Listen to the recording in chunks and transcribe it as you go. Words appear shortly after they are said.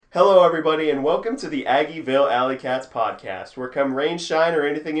Hello, everybody, and welcome to the Aggieville Alley Cats podcast, where come rain, shine, or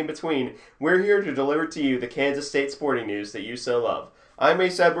anything in between, we're here to deliver to you the Kansas State sporting news that you so love. I'm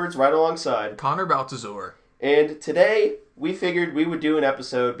Ace Edwards, right alongside Connor Baltazar. And today, we figured we would do an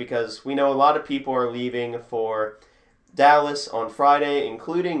episode because we know a lot of people are leaving for Dallas on Friday,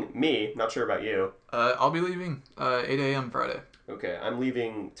 including me. Not sure about you. I'll be leaving 8 a.m. Friday. Okay, I'm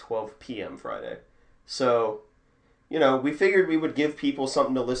leaving 12 p.m. Friday. So, we figured we would give people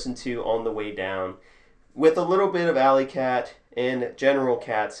something to listen to on the way down with a little bit of Alley Cat and General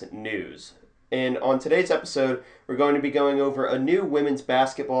Cat's news. And on today's episode, we're going to be going over a new women's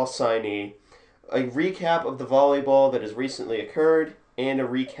basketball signee, a recap of the volleyball that has recently occurred, and a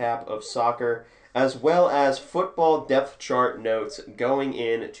recap of soccer, as well as football depth chart notes going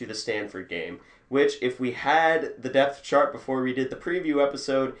into the Stanford game, which if we had the depth chart before we did the preview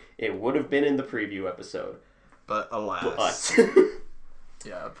episode, it would have been in the preview episode. But alas.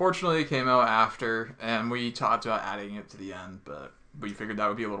 Yeah, fortunately it came out after, and we talked about adding it to the end, but we figured that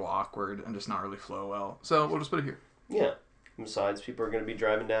would be a little awkward and just not really flow well. So we'll just put it here. Yeah. Besides, people are going to be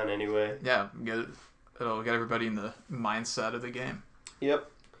driving down anyway. Yeah, it'll get everybody in the mindset of the game.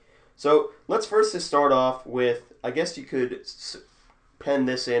 Yep. So let's first just start off with, I guess you could pen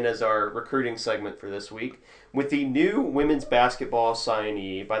this in as our recruiting segment for this week, with the new women's basketball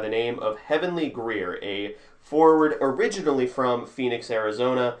signee by the name of Heavenly Greer, a forward originally from Phoenix,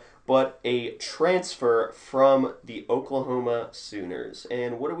 Arizona, but a transfer from the Oklahoma Sooners.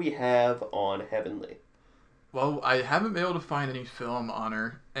 And what do we have on Heavenly? Well, I haven't been able to find any film on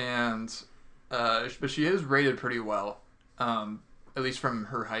her, but she is rated pretty well, at least from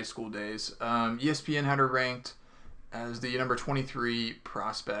her high school days. ESPN had her ranked as the number 23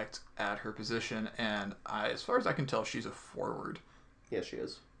 prospect at her position, and as far as I can tell, she's a forward. Yeah, she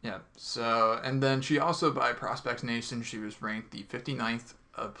is. Yeah, so, and then she also, by Prospects Nation, she was ranked the 59th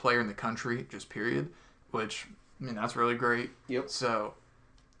player in the country, just period, which, that's really great. Yep. So,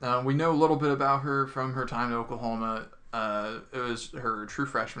 we know a little bit about her from her time in Oklahoma. It was her true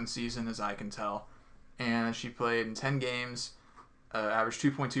freshman season, as I can tell, and she played in 10 games, averaged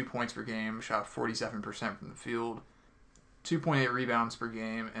 2.2 points per game, shot 47% from the field, 2.8 rebounds per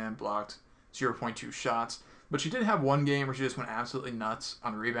game, and blocked 0.2 shots. But she did have one game where she just went absolutely nuts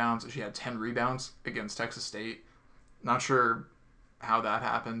on rebounds. She had 10 rebounds against Texas State. Not sure how that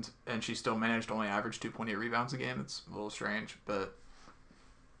happened, and she still managed to only average 2.8 rebounds a game. It's a little strange, but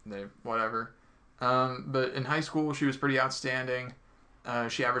whatever. But in high school, she was pretty outstanding.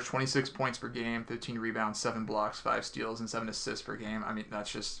 She averaged 26 points per game, 15 rebounds, 7 blocks, 5 steals, and 7 assists per game.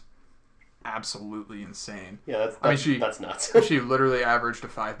 That's just absolutely insane. Yeah, that's nuts. She literally averaged a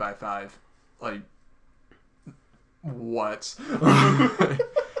 5x5. Like, what?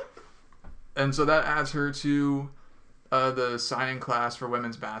 And so that adds her to the signing class for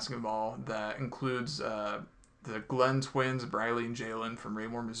women's basketball that includes the Glenn twins, Briley and Jalen from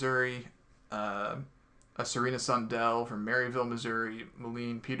Raymore, Missouri, Serena Sundell from Maryville, Missouri,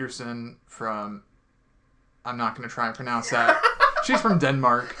 Malene Peterson from, I'm not going to try and pronounce that. She's from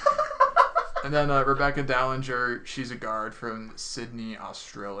Denmark. And then Rebecca Dallinger, she's a guard from Sydney,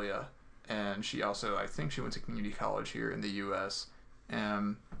 Australia. And she also, I think she went to community college here in the U.S.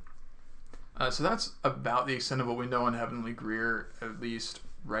 So that's about the extent of what we know on Heavenly Greer, at least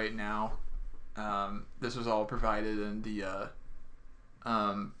right now. This was all provided in the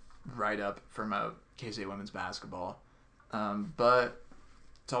write-up from K-State Women's Basketball. But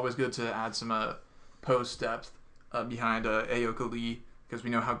it's always good to add some post depth behind Ayoka Lee, because we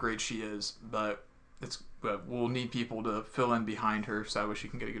know how great she is. But we'll need people to fill in behind her, so I wish she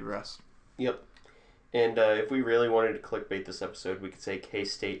can get a good rest. Yep. And if we really wanted to clickbait this episode, we could say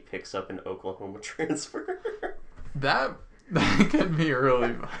K-State picks up an Oklahoma transfer. That could be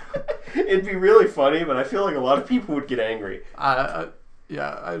really fun. It'd be really funny, but I feel like a lot of people would get angry. I'll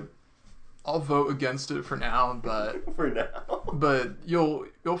vote against it for now, but for now. But you'll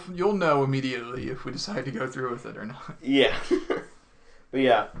know immediately if we decide to go through with it or not. Yeah. But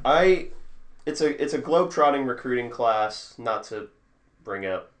yeah, it's a globetrotting recruiting class, not to bring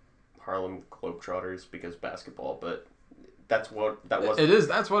up Harlem Globetrotters because basketball, but that's what that was. It is.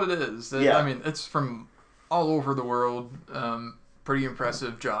 That's what it is. Yeah. It's from all over the world. Pretty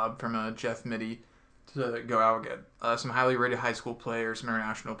impressive job from Jeff Mitty to go out and get some highly rated high school players, some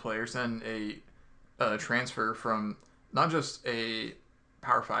international players, and a transfer from not just a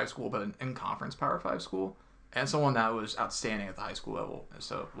Power 5 school, but an in-conference Power 5 school, and someone that was outstanding at the high school level.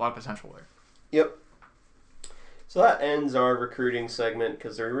 So a lot of potential there. Yep. So that ends our recruiting segment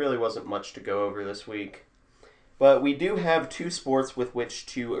because there really wasn't much to go over this week. But we do have two sports with which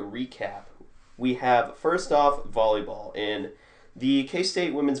to recap. We have, first off, volleyball. And The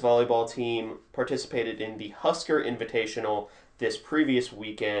K-State women's volleyball team participated in the Husker Invitational this previous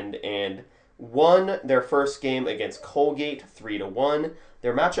weekend and won their first game against Colgate 3-1.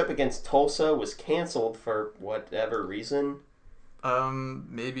 Their matchup against Tulsa was canceled for whatever reason.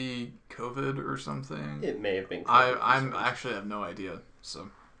 Maybe COVID or something. It may have been COVID. I actually have no idea. So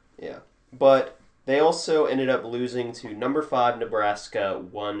yeah, but they also ended up losing to number 5 Nebraska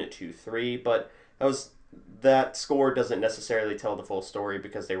 1-3. But that score doesn't necessarily tell the full story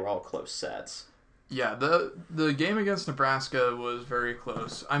because they were all close sets. Yeah, the game against Nebraska was very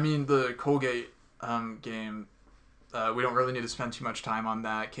close. I mean, the Colgate game, we don't really need to spend too much time on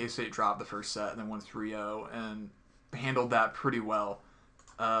that. K-State dropped the first set and then won 3-0 and handled that pretty well.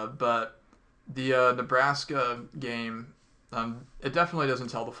 But the Nebraska game, it definitely doesn't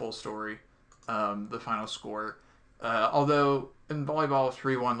tell the full story, the final score. Although in volleyball,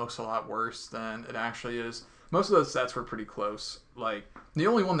 3-1 looks a lot worse than it actually is. Most of those sets were pretty close. Like, the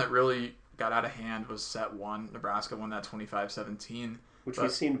only one that really got out of hand was set 1. Nebraska won that 25-17. Which we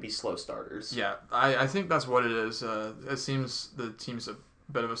seem to be slow starters. Yeah, I think that's what it is. It seems the team's a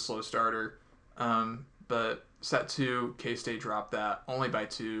bit of a slow starter. But set 2, K-State dropped that only by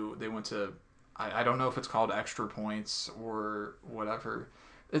 2. They went to, I don't know if it's called extra points or whatever.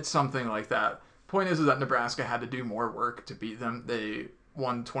 It's something like that. Point is that Nebraska had to do more work to beat them. They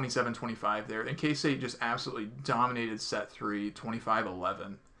won 27-25 there. And K-State just absolutely dominated set 3,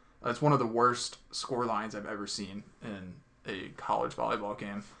 25-11. It's one of the worst score lines I've ever seen in a college volleyball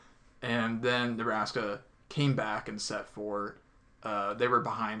game. And then Nebraska came back in set 4. They were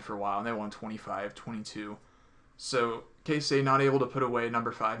behind for a while, and they won 25-22. So K-State not able to put away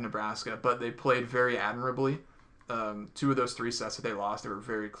number 5 Nebraska, but they played very admirably. 2 of those 3 sets that they lost, they were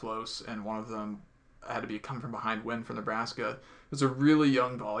very close, and one of them had to be a come-from-behind win for Nebraska. It was a really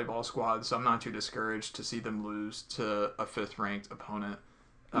young volleyball squad, so I'm not too discouraged to see them lose to a 5th-ranked opponent.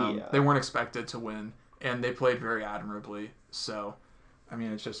 They weren't expected to win, and they played very admirably. So, I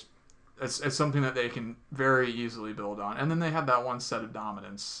mean, it's something that they can very easily build on. And then they had that one set of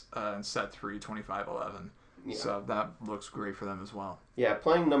dominance in set 3, 25-11. Yeah. So that looks great for them as well. Yeah,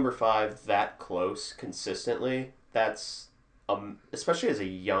 playing number 5 that close consistently, that's, especially as a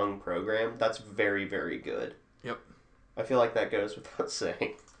young program, that's very, very good. Yep. I feel like that goes without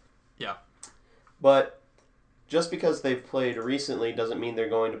saying. Yeah. But just because they've played recently doesn't mean they're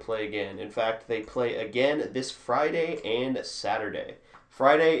going to play again. In fact, they play again this Friday and Saturday.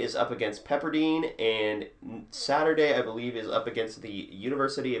 Friday is up against Pepperdine, and Saturday, I believe, is up against the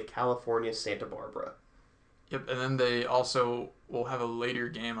University of California, Santa Barbara. Yep, and then they also will have a later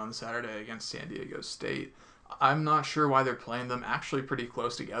game on Saturday against San Diego State. I'm not sure why they're playing them actually pretty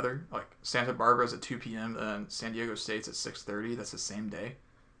close together. Like, Santa Barbara's at 2 p.m. and San Diego State's at 6:30. That's the same day.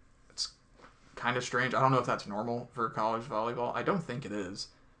 It's kind of strange. I don't know if that's normal for college volleyball. I don't think it is.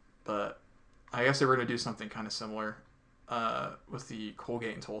 But I guess they were going to do something kind of similar with the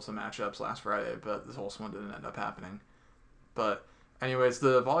Colgate and Tulsa matchups last Friday, but the Tulsa one didn't end up happening. But anyways,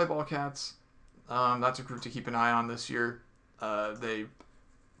 the Volleyball Cats, that's a group to keep an eye on this year. They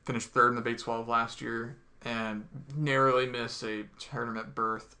finished 3rd in the Big 12 last year and narrowly missed a tournament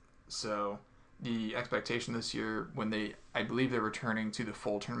berth. So the expectation this year, when I believe they're returning to the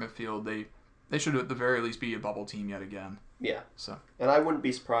full tournament field, they should at the very least be a bubble team yet again. Yeah. So. And I wouldn't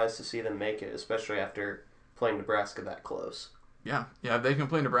be surprised to see them make it, especially after playing Nebraska that close. Yeah, if they can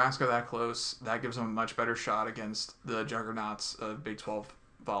play Nebraska that close, that gives them a much better shot against the juggernauts of Big 12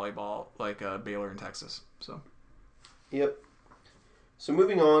 volleyball, like Baylor and Texas. So. Yep. So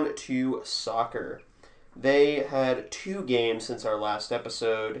moving on to soccer. They had 2 games since our last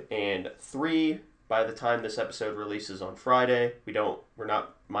episode, and 3 by the time this episode releases on Friday. We're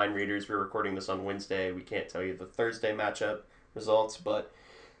not mind readers. We're recording this on Wednesday. We can't tell you the Thursday matchup results, but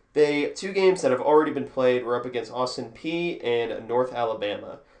 2 games that have already been played were up against Austin Peay and North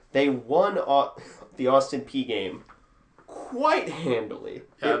Alabama. They won the Austin Peay game quite handily.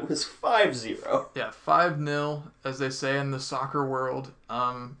 Yeah. It was 5-0. Yeah, 5-0, as they say in the soccer world.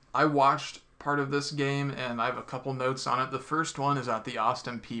 I watched part of this game, and I have a couple notes on it. The first one is that the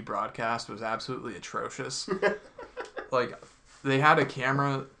Austin Peay broadcast was absolutely atrocious. Like, they had a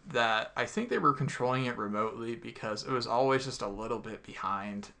camera that I think they were controlling it remotely because it was always just a little bit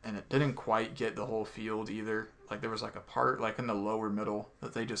behind, and it didn't quite get the whole field either. Like, there was like a part like in the lower middle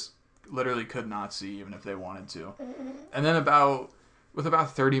that they just literally could not see even if they wanted to. And then with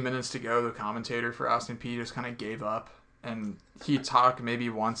about 30 minutes to go, the commentator for Austin Peay just kind of gave up, and he talked maybe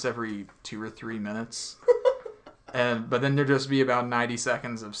once every 2 or 3 minutes. But then there'd just be about 90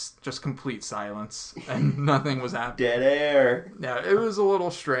 seconds of just complete silence, and nothing was happening. Dead air. Yeah, it was a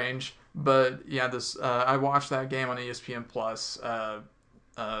little strange. But yeah, this I watched that game on ESPN Plus. The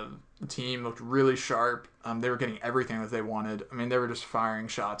team looked really sharp. They were getting everything that they wanted. I mean, they were just firing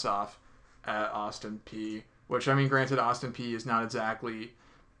shots off at Austin P. Which, I mean, granted, Austin P is not exactly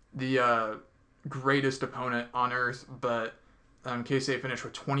the greatest opponent on earth, but K-State finished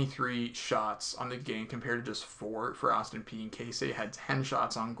with 23 shots on the game compared to just 4 for Austin P. And K-State had 10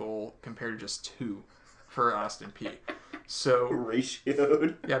 shots on goal compared to just 2 for Austin P. So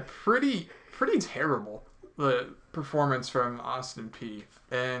ratioed. Yeah, pretty terrible the performance from Austin P.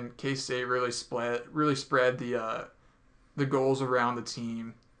 And K-State really spread the goals around the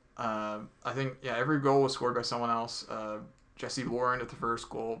team. I think every goal was scored by someone else. Jesse Lauren at the first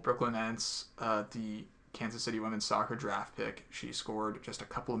goal, Brooklyn Entz, the Kansas City women's soccer draft pick. She scored just a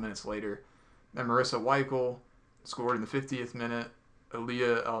couple of minutes later. Then Marissa Weichel scored in the 50th minute.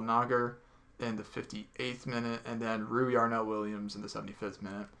 Aaliyah El Nagar in the 58th minute, and then Rui Arnell-Williams in the 75th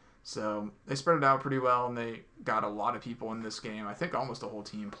minute. So they spread it out pretty well, and they got a lot of people in this game. I think almost the whole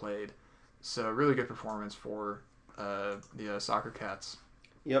team played. So really good performance for the Soccer Cats.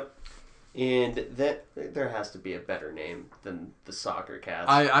 Yep. And that there has to be a better name than the Soccer Cats.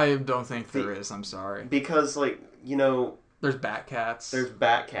 I don't think there is. I'm sorry. Because, there's Bat Cats. There's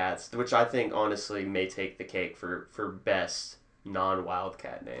Bat Cats, which I think, honestly, may take the cake for best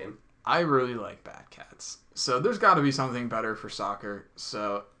non-Wildcat name. I really like Bat Cats. So there's got to be something better for soccer.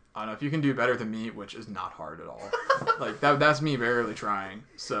 So I don't know if you can do better than me, which is not hard at all. That's me barely trying.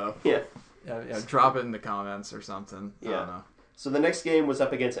 So yeah, drop it in the comments or something. Yeah. I don't know. So the next game was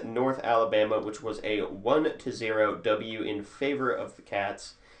up against North Alabama, which was a 1-0 W in favor of the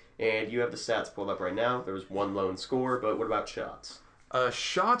Cats. And you have the stats pulled up right now. There was one lone score, but what about shots?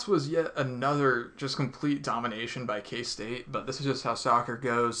 Shots was yet another just complete domination by K-State, but this is just how soccer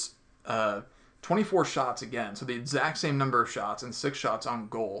goes. 24 shots again, so the exact same number of shots and 6 shots on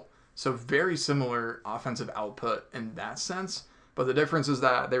goal. So very similar offensive output in that sense, but the difference is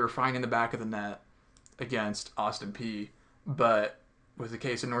that they were finding the back of the net against Austin P. But with the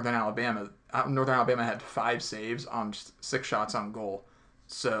case of Northern Alabama had 5 saves on 6 shots on goal.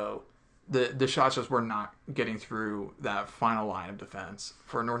 So the shots just were not getting through that final line of defense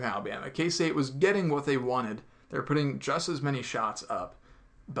for Northern Alabama. K-State was getting what they wanted. They were putting just as many shots up,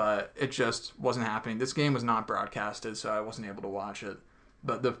 but it just wasn't happening. This game was not broadcasted, so I wasn't able to watch it.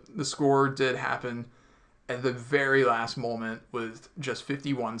 But the score did happen at the very last moment with just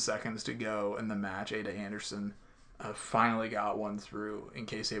 51 seconds to go in the match. Ada Anderson finally got one through, and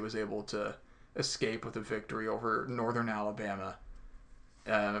K-State was able to escape with a victory over Northern Alabama.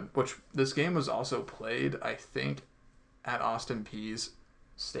 Which this game was also played, I think, at Austin Peay's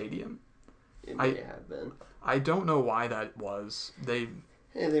stadium. It may have been. I don't know why that was. They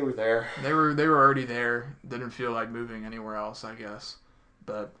were there. They were already there. Didn't feel like moving anywhere else, I guess.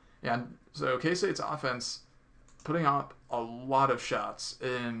 But yeah, so K-State's offense putting up a lot of shots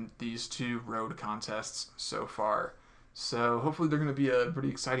in these 2 road contests so far. So hopefully they're going to be a pretty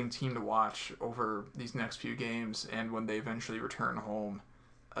exciting team to watch over these next few games and when they eventually return home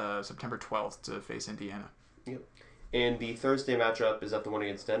September 12th to face Indiana. Yep. And the Thursday matchup, is that the one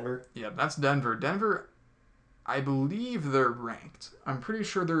against Denver? Yeah, that's Denver. Denver, I believe they're ranked. I'm pretty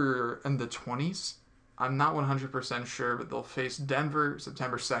sure they're in the 20s. I'm not 100% sure, but they'll face Denver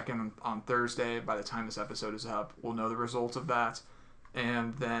September 2nd on Thursday. By the time this episode is up, we'll know the result of that.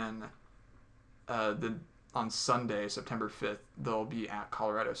 And then on Sunday, September 5th, they'll be at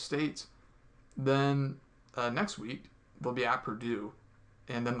Colorado State. Then next week, they'll be at Purdue.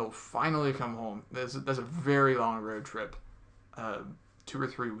 And then they'll finally come home. That's a very long road trip. 2 or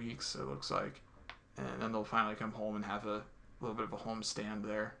 3 weeks, it looks like. And then they'll finally come home and have a little bit of a home stand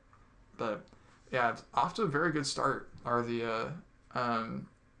there. But yeah, it's off to a very good start are the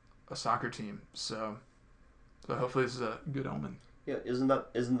a soccer team. So hopefully this is a good omen. Yeah, isn't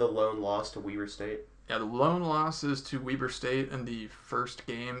the lone loss to Weber State? Yeah, the lone loss is to Weber State in the first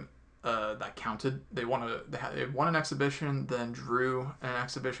game that counted. They won an exhibition, then drew an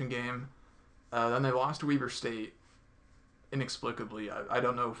exhibition game. Then they lost to Weber State inexplicably. I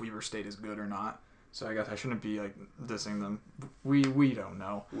don't know if Weber State is good or not. So I guess I shouldn't be dissing them. We don't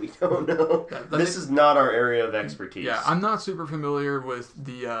know. We don't know. This is not our area of expertise. Yeah, I'm not super familiar with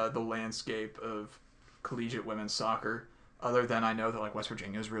the landscape of collegiate women's soccer, other than I know that West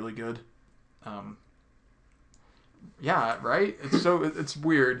Virginia is really good. Yeah, right. It's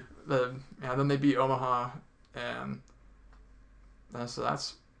weird. Then they beat Omaha, and so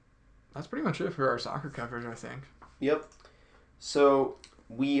that's pretty much it for our soccer coverage, I think. Yep. So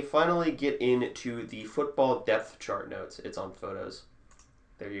we finally get into the football depth chart notes. It's on photos.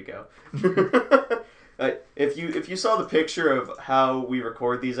 There you go. If you saw the picture of how we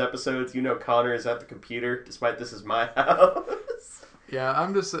record these episodes, you know Connor is at the computer, despite this is my house. Yeah,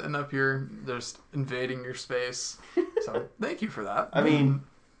 I'm just sitting up here, just invading your space. So thank you for that. I mean,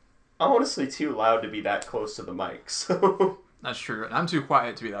 I'm honestly too loud to be that close to the mic, so... That's true. And I'm too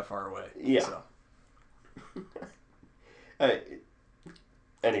quiet to be that far away. Yeah. So.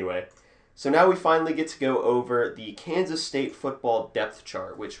 Anyway, so now we finally get to go over the Kansas State football depth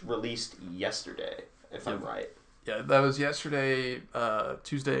chart, which released yesterday, if I'm right. Yeah, that was yesterday,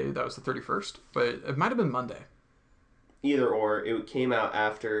 Tuesday, that was the 31st, but it might have been Monday. Either or, it came out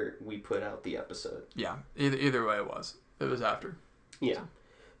after we put out the episode. Yeah, either way it was. It was after. Yeah.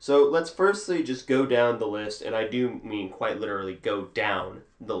 So let's firstly just go down the list, and I do mean quite literally go down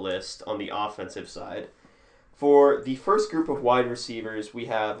the list on the offensive side. For the first group of wide receivers, we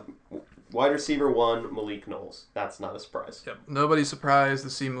have wide receiver 1, Malik Knowles. That's not a surprise. Yep. Nobody's surprised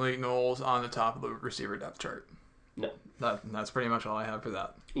to see Malik Knowles on the top of the receiver depth chart. No. That's pretty much all I have for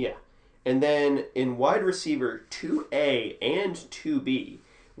that. Yeah. And then in wide receiver 2A and 2B,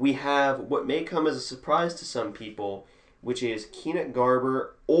 we have what may come as a surprise to some people, which is Keenan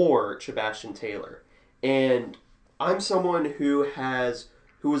Garber or Sebastian Taylor. And I'm someone who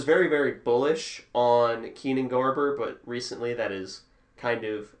was very, very bullish on Keenan Garber, but recently that is kind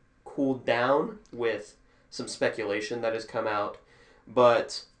of cooled down with some speculation that has come out.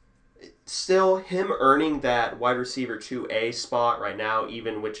 But still, him earning that wide receiver 2A spot right now,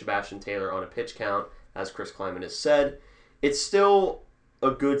 even with Sebastian Taylor on a pitch count, as Chris Kleiman has said, it's still a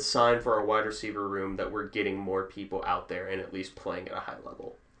good sign for our wide receiver room that we're getting more people out there and at least playing at a high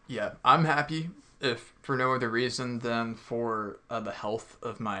level. Yeah, I'm happy, if for no other reason than for the health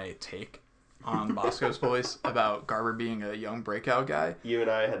of my take on Bosco's Boys about Garber being a young breakout guy. You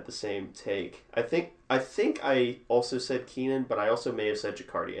and I had the same take. I think I also said Keenan, but I also may have said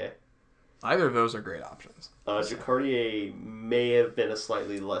Jacardier. Either of those are great options. Jacardier may have been a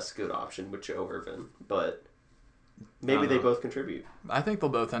slightly less good option with Joe Irvin, but maybe they both contribute. I think they'll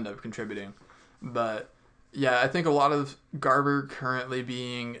both end up contributing. But, yeah, I think a lot of Garber currently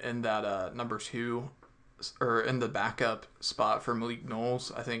being in that number 2, or in the backup spot for Malik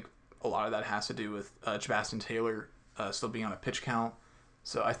Knowles, I think a lot of that has to do with Sebastian Taylor still being on a pitch count.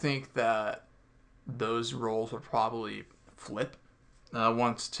 So I think that those roles will probably flip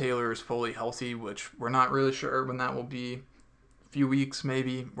once Taylor is fully healthy, which we're not really sure when that will be. A few weeks,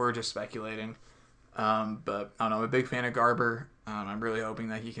 maybe. We're just speculating. But I don't know. I'm a big fan of Garber. I'm really hoping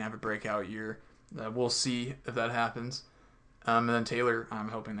that he can have a breakout year. We'll see if that happens. And then Taylor, I'm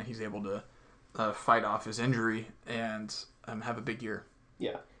hoping that he's able to fight off his injury and have a big year.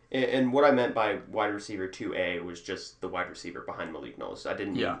 Yeah. And what I meant by wide receiver 2A was just the wide receiver behind Malik Knowles. I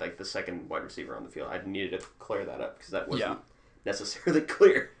didn't mean like the second wide receiver on the field. I needed to clear that up because that wasn't necessarily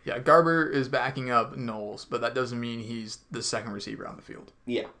clear. Yeah, Garber is backing up Knowles, but that doesn't mean he's the second receiver on the field.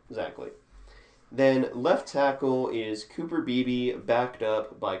 Yeah, exactly. Then left tackle is Cooper Beebe, backed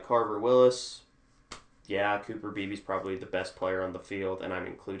up by Carver Willis. Yeah, Cooper Beebe's probably the best player on the field, and I'm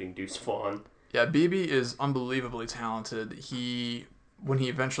including Deuce Vaughn. Yeah, Beebe is unbelievably talented. When he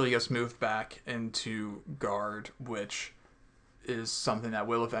eventually gets moved back into guard, which is something that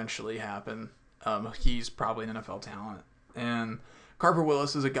will eventually happen, he's probably an NFL talent. And Carver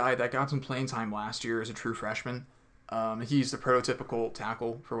Willis is a guy that got some playing time last year as a true freshman. He's the prototypical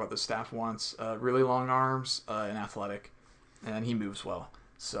tackle for what the staff wants. Really long arms and athletic, and he moves well.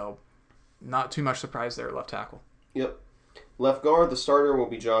 So not too much surprise there at left tackle. Yep. Left guard, the starter will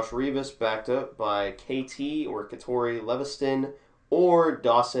be Josh Revis, backed up by KT or Katori Leviston or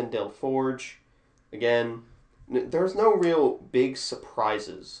Dawson Delforge. Again, there's no real big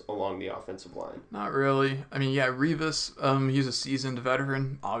surprises along the offensive line. Not really. I mean, yeah, Revis, he's a seasoned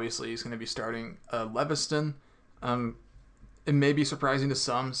veteran. Obviously, he's going to be starting Leviston. It may be surprising to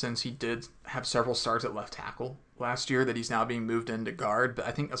some since he did have several starts at left tackle last year that he's now being moved into guard, but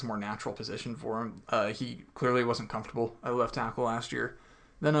I think that's a more natural position for him. He clearly wasn't comfortable at left tackle last year.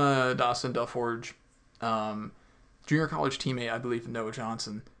 Then Dawson Delforge, junior college teammate, I believe, Noah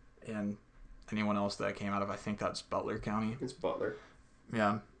Johnson, and anyone else that came out of, I think that's Butler County. It's Butler.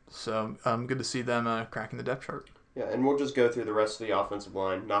 Yeah, so good to see them cracking the depth chart. Yeah, and we'll just go through the rest of the offensive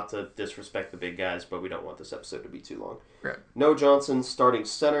line, not to disrespect the big guys, but we don't want this episode to be too long. Right. Noah Johnson starting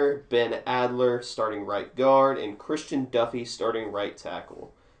center, Ben Adler starting right guard, and Christian Duffy starting right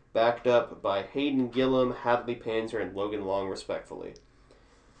tackle. Backed up by Hayden Gillum, Hadley Panzer, and Logan Long, respectfully.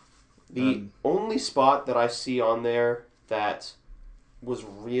 The only spot that I see on there that was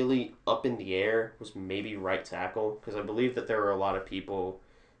really up in the air was maybe right tackle, because I believe that there are a lot of people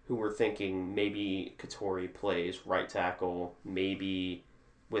who were thinking maybe Katori plays right tackle, maybe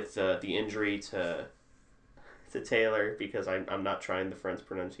with the injury to to Taylor because I'm not trying the French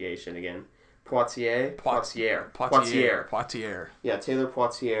pronunciation again. Poitier. Yeah, Taylor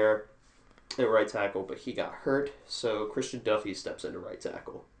Poitier at right tackle, but he got hurt, so Christian Duffy steps into right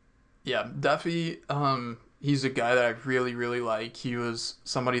tackle. Yeah, Duffy, he's a guy that I really, really like. He was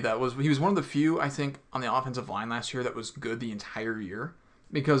somebody he was one of the few, I think, on the offensive line last year that was good the entire year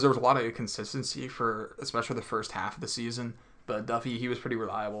because there was a lot of inconsistency for especially the first half of the season. But Duffy, he was pretty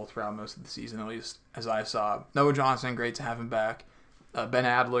reliable throughout most of the season, at least as I saw. Noah Johnson, great to have him back. Ben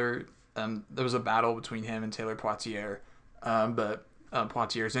Adler, there was a battle between him and Taylor Poitier, but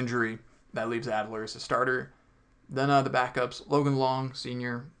Poitier's injury, that leaves Adler as a starter. Then the backups, Logan Long,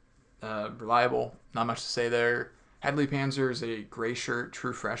 senior, reliable, not much to say there. Hadley Panzer is a gray shirt,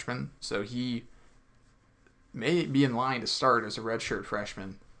 true freshman, so he may be in line to start as a redshirt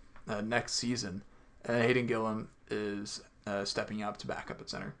freshman next season. Hayden Gillum is stepping up to back up at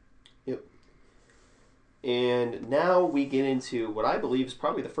center. Yep. And now we get into what I believe is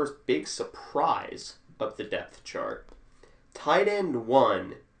probably the first big surprise of the depth chart. Tight end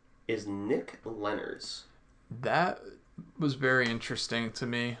 1 is Nick Lenners. That was very interesting to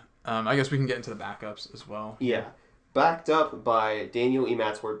me. I guess we can get into the backups as well. Yeah. Backed up by Daniel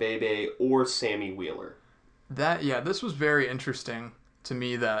Imatsuar-Bebe or Sammy Wheeler. This was very interesting to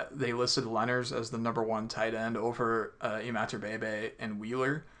me that they listed Lenners as the number 1 tight end over Imatsuar-Bebe and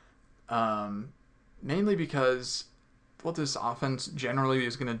Wheeler. Mainly because what this offense generally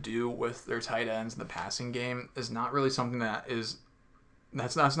is going to do with their tight ends in the passing game is not really something that's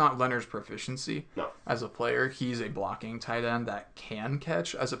not Lenners' proficiency. No. As a player. He's a blocking tight end that can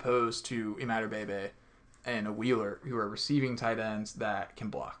catch, as opposed to Imatsuar-Bebe and a Wheeler, who are receiving tight ends that can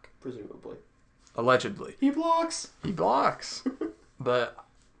block. Presumably. Allegedly. He blocks. But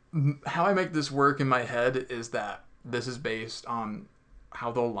how I make this work in my head is that this is based on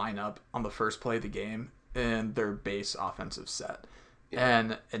how they'll line up on the first play of the game and their base offensive set.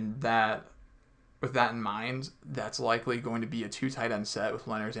 Yeah. And that, with that in mind, that's likely going to be a 2 tight end set with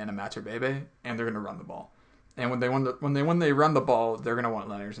Lenners and Imatsuar-Bebe, and they're going to run the ball. And when they run the ball, they're going to want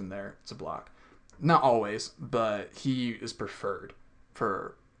Lenners in there to block. Not always, but he is preferred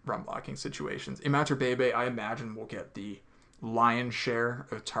for run blocking situations. Imatsuar-Bebe, I imagine, will get the lion's share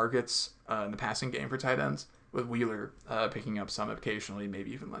of targets in the passing game for tight ends, with Wheeler picking up some occasionally,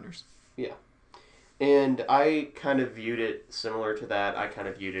 maybe even Lenners. Yeah. And I kind of viewed it similar to that. I kind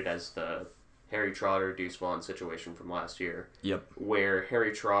of viewed it as the Harry Trotter, Deuce Vaughn situation from last year. Yep. Where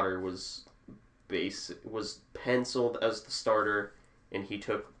Harry Trotter was penciled as the starter, and he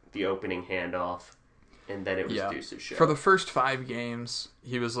took the opening handoff, and then it was Deuce's show. For the first 5 games,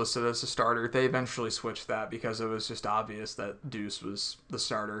 he was listed as a starter. They eventually switched that because it was just obvious that Deuce was the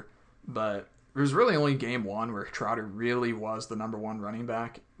starter. But it was really only game 1 where Trotter really was the number 1 running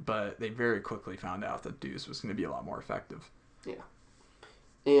back, but they very quickly found out that Deuce was going to be a lot more effective. Yeah.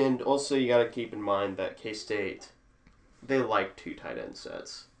 And also you got to keep in mind that K-State, they like 2 tight end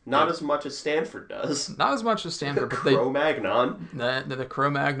sets. Not as much as Stanford does. Not as much as Stanford, but Cro-Magnon. The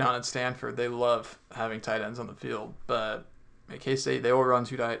Cro-Magnon at Stanford, they love having tight ends on the field, but at K-State, they will run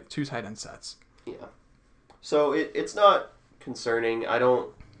 2 tight end sets. Yeah. So it's not concerning.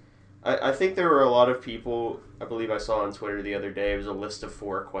 I think there were a lot of people, I believe I saw on Twitter the other day, it was a list of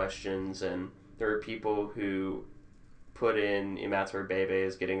 4 questions, and there were people who put in Imatsuar-Bebe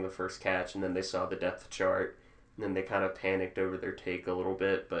as getting the first catch, and then they saw the depth chart, and then they kind of panicked over their take a little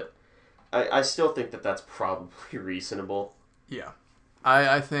bit, but I still think that that's probably reasonable. Yeah.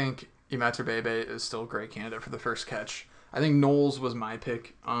 I think Imatsuar-Bebe is still a great candidate for the first catch. I think Knowles was my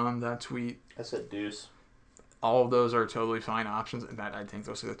pick on that tweet. I said Deuce. All of those are totally fine options. In fact, I think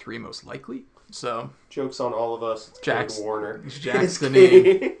those are the 3 most likely. So joke's on all of us. Jax Warner. Jax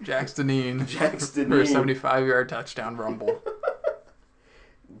Deneen. Jax Deneen. For a 75-yard touchdown rumble.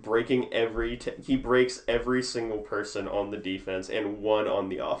 He breaks every single person on the defense and 1 on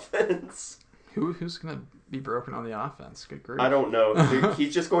the offense. Who's going to be broken on the offense? Good grief. I don't know.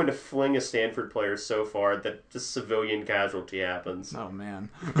 He's just going to fling a Stanford player so far that just civilian casualty happens. Oh, man.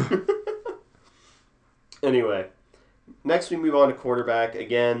 Anyway, next we move on to quarterback.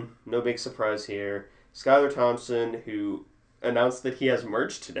 Again, no big surprise here. Skylar Thompson, who announced that he has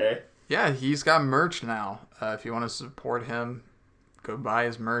merch today. Yeah, he's got merch now. If you want to support him, go buy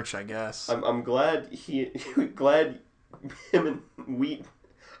his merch, I guess. I'm glad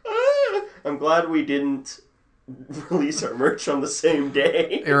I'm glad we didn't release our merch on the same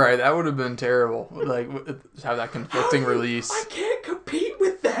day. You're right, that would have been terrible. Like, have that conflicting release. I can't compete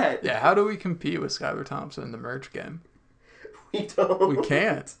with that. Yeah, how do we compete with Skylar Thompson in the merch game? We don't. We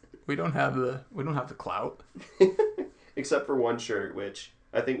can't. We don't have the clout. Except for one shirt, which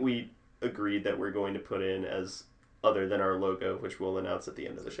I think we agreed that we're going to put in as other than our logo, which we'll announce at the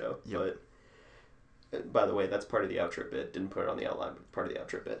end of the show. Yep. But by the way, that's part of the outro bit. Didn't put it on the outline, but part of the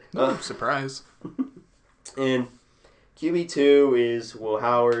outro bit. Surprise. And QB2 is Will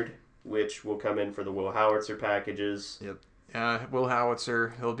Howard, which will come in for the Will Howitzer packages. Yep. Will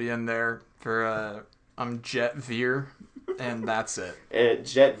Howitzer, he'll be in there for Jet Veer, and that's it. And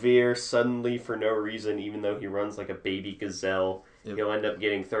Jet Veer, suddenly for no reason, even though he runs like a baby gazelle, he'll end up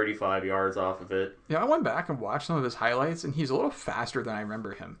getting 35 yards off of it. Yeah, I went back and watched some of his highlights, and he's a little faster than I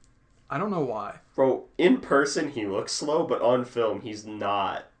remember him. I don't know why. Bro, in person he looks slow, but on film he's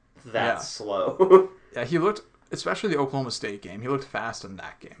not that slow. Yeah, he looked, especially the Oklahoma State game, he looked fast in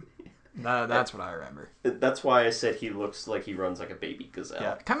that game. That's what I remember. That's why I said he looks like he runs like a baby gazelle.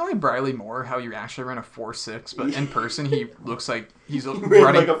 Yeah, kind of like Briley Moore, how you actually ran a 4.6, but in person he looks like he's running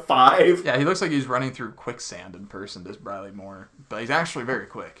running like a 5. Yeah, he looks like he's running through quicksand in person, does Briley Moore, but he's actually very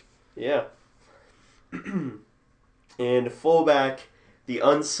quick. Yeah. And fullback, the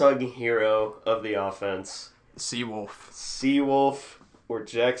unsung hero of the offense, Seawolf or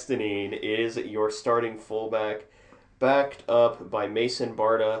Jackson is your starting fullback, backed up by Mason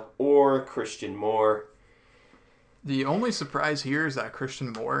Barta or Christian Moore. The only surprise here is that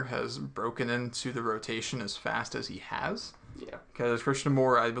Christian Moore has broken into the rotation as fast as he has. Yeah. Because Christian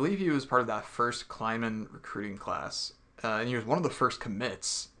Moore, I believe he was part of that first Kleiman recruiting class. And he was one of the first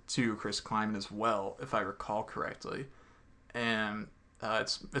commits to Chris Kleiman as well, if I recall correctly. And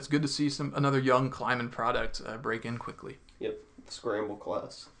it's good to see another young Kleiman product break in quickly. Yep. Scramble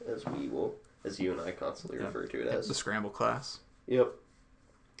class, as you and I constantly refer to it as. The scramble class. Yep.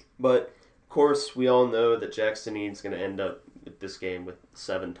 But, of course, we all know that Jackson Eads going to end up with this game with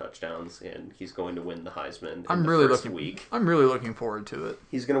 7 touchdowns, and he's going to win the Heisman in the first week. I'm really looking forward to it.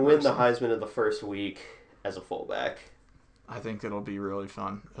 He's going to win the Heisman in the first week as a fullback. I think it'll be really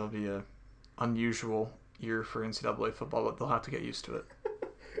fun. It'll be a unusual year for NCAA football, but they'll have to get used to it.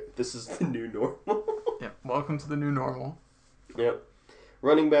 This is the new normal. Yeah, welcome to the new normal. Yep.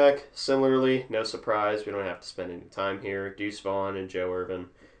 Running back, similarly, no surprise. We don't have to spend any time here. Deuce Vaughn and Joe Irvin.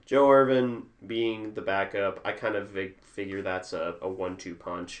 Joe Irvin being the backup, I kind of figure that's a 1-2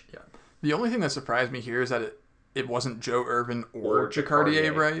 punch. Yeah. The only thing that surprised me here is that it wasn't Joe Irvin or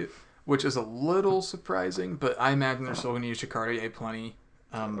Jacardier, right? Which is a little surprising, but I imagine they're still going to use Jacardier plenty,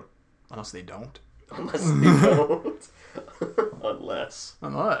 unless they don't. Unless they don't.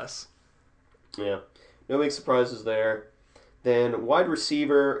 Unless. Yeah. No big surprises there. Then wide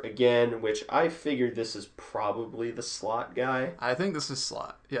receiver, again, which I figured this is probably the slot guy. I think this is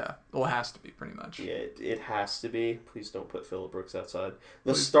slot. Yeah. Well, it has to be, pretty much. Yeah, it has to be. Please don't put Phillip Brooks outside.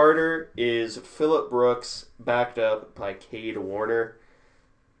 The starter is Phillip Brooks, backed up by Cade Warner.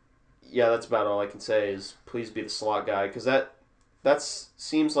 Yeah, that's about all I can say is please be the slot guy, because that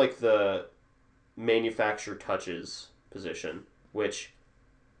seems like the manufacturer touches position, which...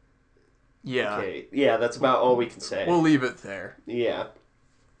 Yeah. Okay. Yeah, that's about all we can say. We'll leave it there. Yeah.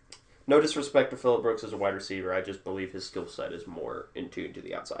 No disrespect to Phillip Brooks as a wide receiver. I just believe his skill set is more in tune to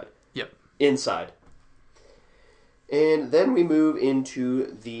the outside. Yep. Inside. And then we move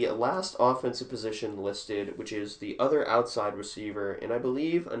into the last offensive position listed, which is the other outside receiver. And I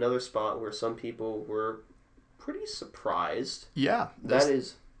believe another spot where some people were pretty surprised. Yeah. That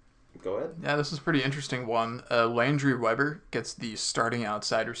is... Go ahead. Yeah, this is a pretty interesting one. Landry Weber gets the starting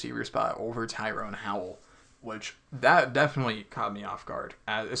outside receiver spot over Tyrone Howell, which that definitely caught me off guard,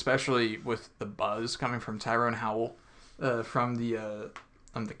 especially with the buzz coming from Tyrone Howell from the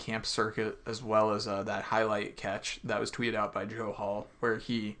camp circuit, as well as that highlight catch that was tweeted out by Joe Hall, where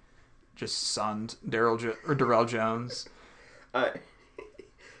he just sunned Darrell Jones.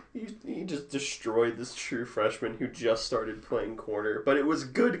 He just destroyed this true freshman who just started playing corner, but it was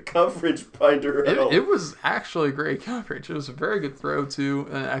good coverage by Darrell. It was actually great coverage. It was a very good throw, too,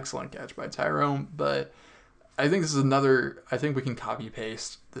 and an excellent catch by Tyrone, but I think this is another... I think we can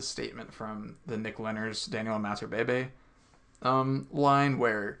copy-paste this statement from the Nick Lenners, Daniel Maturbebe line,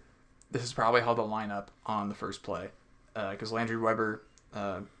 where this is probably how they'll line up on the first play, because Landry Weber,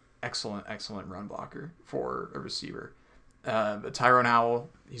 excellent run blocker for a receiver. But Tyrone Howell,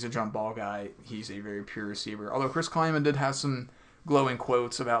 he's a jump ball guy. He's a very pure receiver. Although Chris Kleiman did have some glowing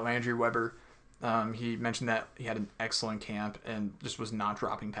quotes about Landry Weber. He mentioned that he had an excellent camp and just was not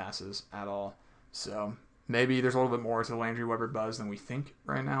dropping passes at all. So maybe there's a little bit more to the Landry Weber buzz than we think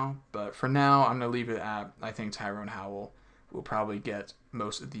right now. But for now, I'm going to leave it at I think Tyrone Howell will probably get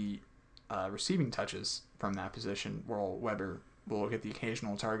most of the receiving touches from that position, while Weber will get the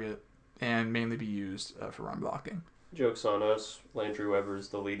occasional target and mainly be used for run blocking. Joke's on us. Landry Weber is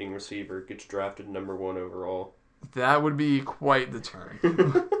the leading receiver, gets drafted number 1 overall. That would be quite the turn.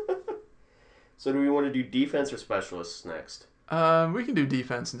 So do we want to do defense or specialists next? We can do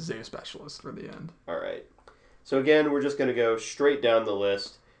defense and save specialist for the end. All right. So again, we're just going to go straight down the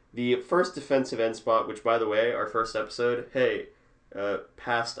list. The first defensive end spot, which by the way, our first episode, hey,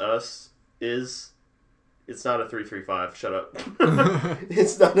 past us is... It's not a 3-3-5. Shut up.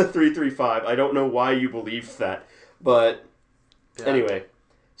 It's not a 3-3-5. I don't know why you believed that. But anyway,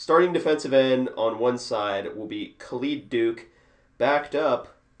 starting defensive end on one side will be Khalid Duke, backed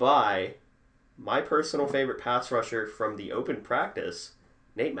up by my personal favorite pass rusher from the open practice,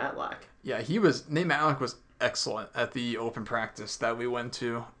 Nate Matlack. Yeah, Nate Matlack was excellent at the open practice that we went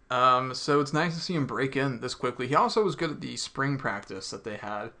to. So it's nice to see him break in this quickly. He also was good at the spring practice that they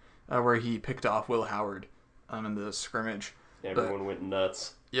had, where he picked off Will Howard in the scrimmage. Everyone went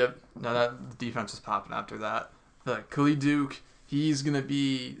nuts. Yep. Now that the defense was popping after that. Khalid Duke, he's gonna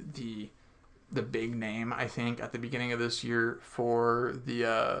be the big name, I think, at the beginning of this year for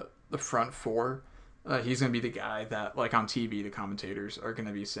the front four. He's gonna be the guy that, like on TV, the commentators are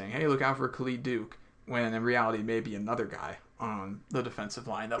gonna be saying, "Hey, look out for Khalid Duke," when in reality, maybe another guy on the defensive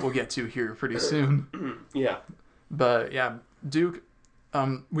line that we'll get to here pretty soon. Yeah. But yeah, Duke.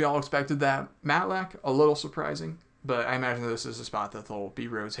 We all expected that. Matlack, a little surprising, but I imagine this is a spot that they'll be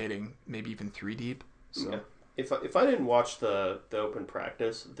rotating, maybe even 3 deep. So. Yeah. If I didn't watch the open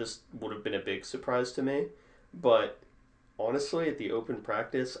practice, this would have been a big surprise to me. But honestly, at the open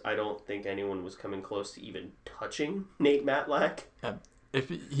practice, I don't think anyone was coming close to even touching Nate Matlack. If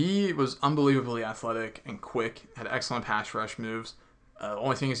he was unbelievably athletic and quick, had excellent pass rush moves. The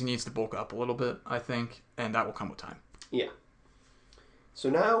only thing is he needs to bulk up a little bit, I think, and that will come with time. Yeah. So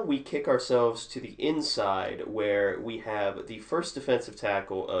now we kick ourselves to the inside where we have the first defensive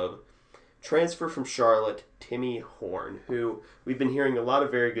tackle of transfer from Charlotte, Timmy Horn, who we've been hearing a lot of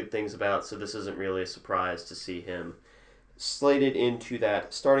very good things about, so this isn't really a surprise to see him slated into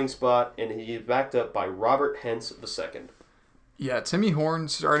that starting spot, and he's backed up by Robert Hentz II. Yeah, Timmy Horn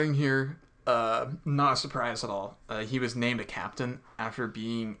starting here, not a surprise at all. He was named a captain after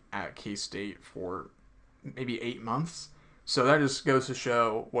being at K-State for maybe 8 months. So that just goes to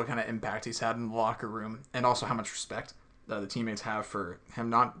show what kind of impact he's had in the locker room, and also how much respect the teammates have for him,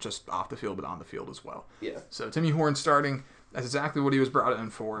 not just off the field, but on the field as well. Yeah. So Timmy Horn starting, that's exactly what he was brought in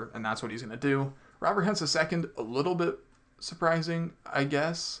for, and that's what he's going to do. Robert Hentz II, a little bit surprising, I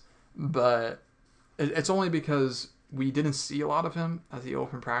guess, but it's only because we didn't see a lot of him at the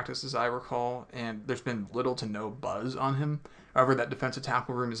open practice, as I recall, and there's been little to no buzz on him. However, that defensive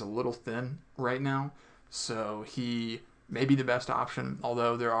tackle room is a little thin right now, so he may be the best option,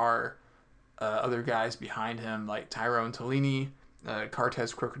 although there are other guys behind him, like Tyrone Tellini,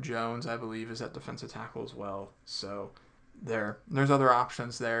 Cartez Croker-Jones, I believe, is at defensive tackle as well. So there's other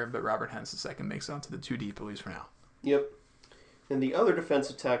options there, but Robert Hentz II makes it onto the 2 deep, at least for now. Yep. And the other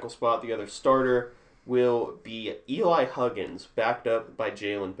defensive tackle spot, the other starter, will be Eli Huggins, backed up by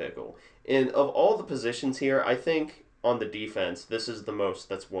Jalen Pickle. And of all the positions here, I think on the defense, this is the most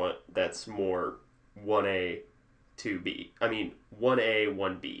that's more 1A, 2B. I mean, 1A,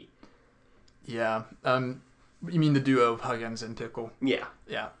 1B. Yeah. You mean the duo of Huggins and Pickle? Yeah.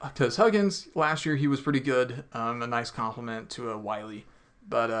 Yeah. Because Huggins, last year, he was pretty good. A nice compliment to Wiley.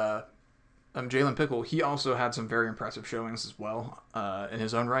 But Jalen Pickle, he also had some very impressive showings as well in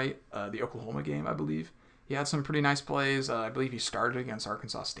his own right. The Oklahoma game, I believe. He had some pretty nice plays. I believe he started against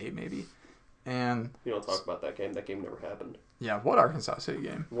Arkansas State, maybe. And you don't talk about that game. That game never happened. Yeah, what Arkansas State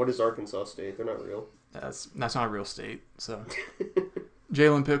game? What is Arkansas State? They're not real. That's not a real state. So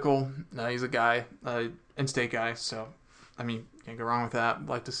Jalen Pickle, he's a guy, in-state guy. So I mean, can't go wrong with that.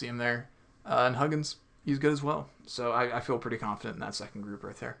 Like to see him there. And Huggins, he's good as well. So I feel pretty confident in that second group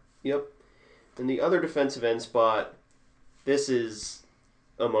right there. Yep. And the other defensive end spot, this is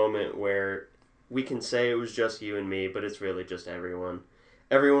a moment where we can say it was just you and me, but it's really just everyone.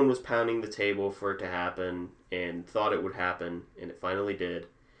 Everyone was pounding the table for it to happen and thought it would happen, and it finally did.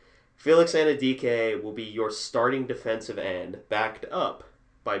 Felix Anudike will be your starting defensive end, backed up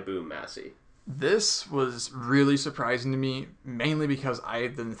by Boom Massey. This was really surprising to me, mainly because I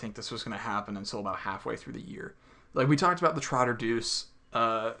didn't think this was going to happen until about halfway through the year. Like, we talked about the Trotter Deuce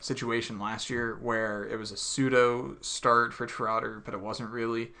situation last year, where it was a pseudo start for Trotter, but it wasn't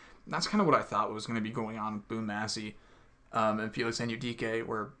really. And that's kind of what I thought was going to be going on with Boom Massey and Felix Anudike,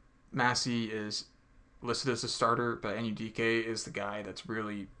 where Massey is listed as a starter, but Anudike is the guy that's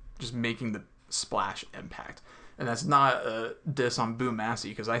really just making the splash impact. And that's not a diss on Boom Massey,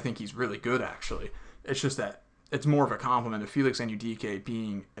 because I think he's really good, actually. It's just that it's more of a compliment of Felix Anudike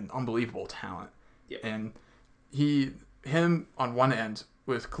being an unbelievable talent. Yep. And him on one end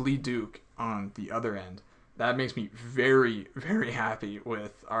with Khalid Duke on the other end, that makes me very, very happy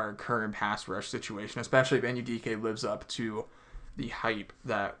with our current pass rush situation, especially if NUDK lives up to the hype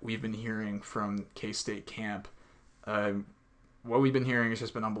that we've been hearing from K-State camp. What we've been hearing has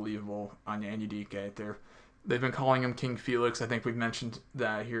just been unbelievable on NUDK. They've been calling him King Felix. I think we've mentioned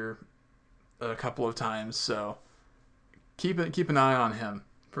that here a couple of times, so keep an eye on him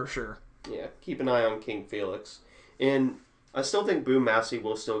for sure. Yeah, keep an eye on King Felix. And I still think Boom Massey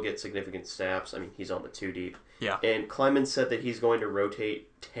will still get significant snaps. I mean, he's on the 2 deep. Yeah. And Kleiman said that he's going to rotate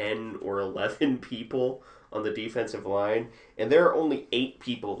 10 or 11 people on the defensive line, and there are only 8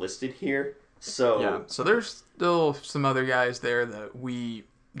 people listed here. So there's still some other guys there that we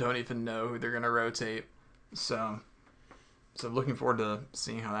don't even know who they're going to rotate. So looking forward to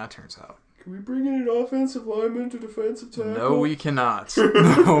seeing how that turns out. Can we bring in an offensive lineman to defensive tackle? No, we cannot.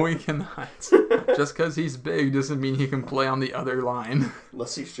 No, we cannot. Just because he's big doesn't mean he can play on the other line.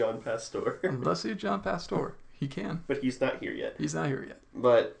 Unless he's John Pastor. Unless he's John Pastor. He can. But he's not here yet. He's not here yet.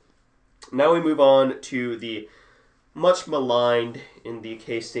 But now we move on to the much maligned in the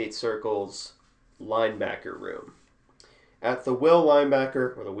K-State circles linebacker room. At the will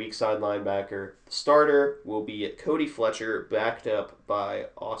linebacker, or the weak side linebacker, the starter will be Cody Fletcher, backed up by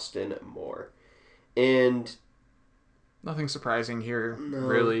Austin Moore. And nothing surprising here, no,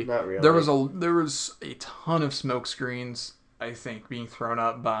 really. Not really. There was a ton of smoke screens, I think, being thrown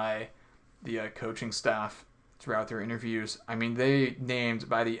up by the coaching staff throughout their interviews. I mean, they named,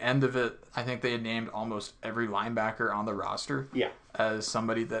 by the end of it, I think they had named almost every linebacker on the roster as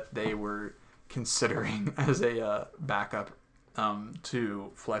somebody that they were considering as a backup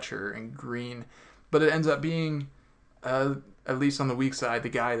to Fletcher and Green. But it ends up being, at least on the weak side, the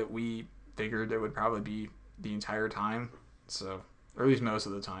guy that we figured it would probably be the entire time. So, or at least most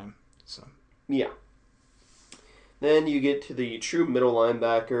of the time. So yeah. Then you get to the true middle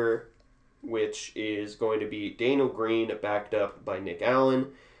linebacker, which is going to be Daniel Green, backed up by Nick Allen.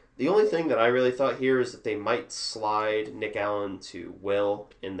 The only thing that I really thought here is that they might slide Nick Allen to Will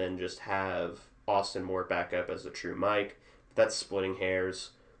and then just have Austin Moore back up as the true Mike. That's splitting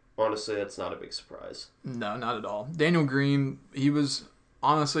hairs. Honestly, that's not a big surprise. No, not at all. Daniel Green, he was,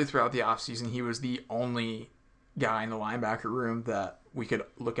 honestly, throughout the offseason, he was the only guy in the linebacker room that we could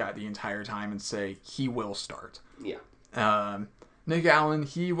look at the entire time and say, he will start. Yeah. Nick Allen,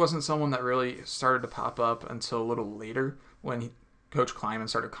 he wasn't someone that really started to pop up until a little later when Coach Kleiman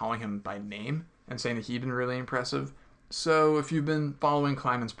started calling him by name and saying that he'd been really impressive. So if you've been following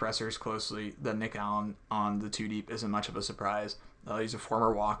Kleiman's pressers closely, then Nick Allen on the 2 deep isn't much of a surprise. He's a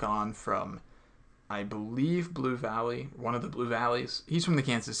former walk-on from, I believe, Blue Valley, one of the Blue Valleys. He's from the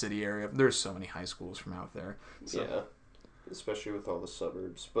Kansas City area. There's so many high schools from out there. So. Yeah, especially with all the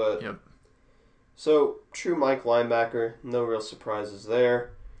suburbs. But yep. So, true Mike linebacker, no real surprises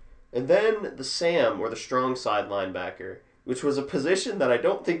there. And then the Sam, or the strong side linebacker, which was a position that I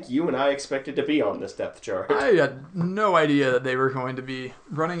don't think you and I expected to be on this depth chart. I had no idea that they were going to be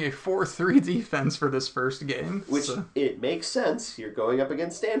running a 4-3 defense for this first game. Which, it makes sense. You're going up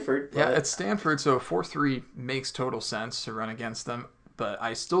against Stanford. Yeah, it's Stanford, so 4-3 makes total sense to run against them. But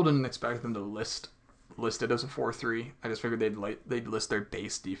I still didn't expect them to list it as a 4-3. I just figured they'd list their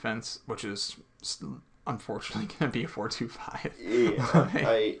base defense, which is unfortunately going to be a 4-2-5.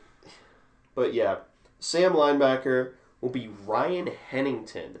 Yeah, but yeah, Sam linebacker will be Ryan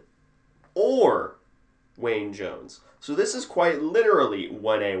Hennington or Wayne Jones. So this is quite literally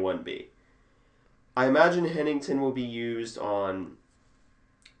 1A, 1B. I imagine Hennington will be used on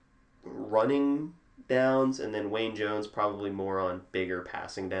running downs, and then Wayne Jones probably more on bigger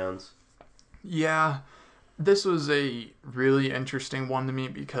passing downs. Yeah, this was a really interesting one to me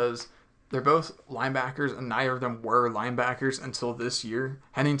because they're both linebackers, and neither of them were linebackers until this year.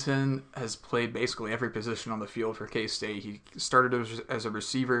 Hennington has played basically every position on the field for K-State. He started as a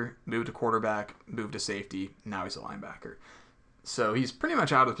receiver, moved to quarterback, moved to safety. Now he's a linebacker. So he's pretty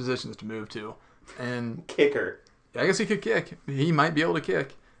much out of positions to move to. And kicker. I guess he could kick. He might be able to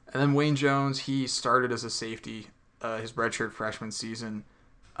kick. And then Wayne Jones, he started as a safety his redshirt freshman season,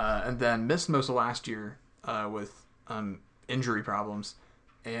 and then missed most of last year with injury problems.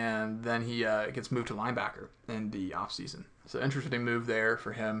 And then he gets moved to linebacker in the offseason. So interesting move there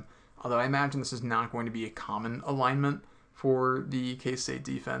for him. Although I imagine this is not going to be a common alignment for the K-State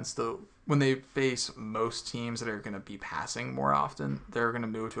defense. Though when they face most teams that are going to be passing more often, they're going to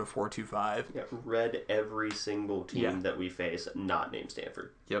move to a 4-2-5. Yeah, read every single team that we face, not named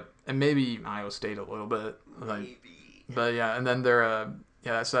Stanford. Yep, and maybe Iowa State a little bit. Maybe. But yeah, and then they're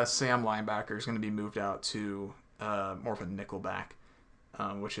so that Sam linebacker is going to be moved out to more of a nickelback.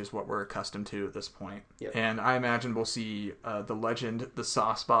 which is what we're accustomed to at this point. Yep. And I imagine we'll see the legend, the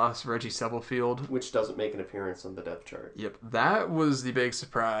sauce boss, Reggie Stubblefield. Which doesn't make an appearance on the depth chart. Yep, that was the big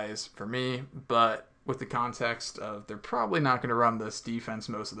surprise for me, but with the context of they're probably not going to run this defense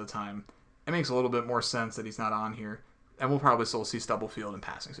most of the time, it makes a little bit more sense that he's not on here. And we'll probably still see Stubblefield in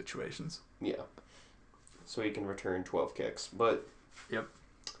passing situations. Yeah. So he can return 12 kicks. But yep.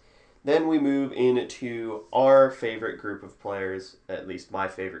 Then we move into our favorite group of players, at least my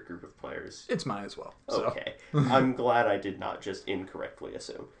favorite group of players. It's mine as well. So. Okay. I'm glad I did not just incorrectly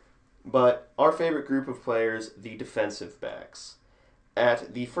assume. But our favorite group of players, the defensive backs.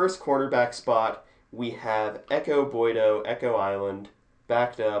 At the first cornerback spot, we have Echo Boydo, Echo Island,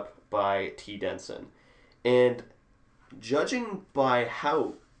 backed up by T. Denson. And judging by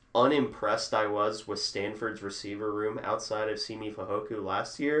how unimpressed I was with Stanford's receiver room outside of Simi Fehoko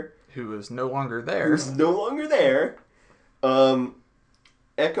last year, who is no longer there.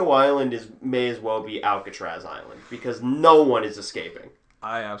 Echo Island may as well be Alcatraz Island because no one is escaping.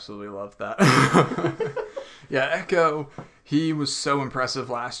 I absolutely love that. Yeah, Echo, he was so impressive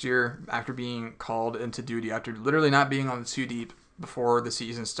last year after being called into duty, after literally not being on the 2 deep before the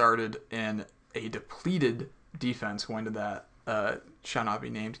season started in a depleted defense going to that shall not be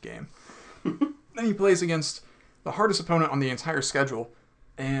named game. Then he plays against the hardest opponent on the entire schedule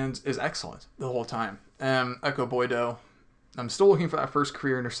and is excellent the whole time. Echo Boydo, I'm still looking for that first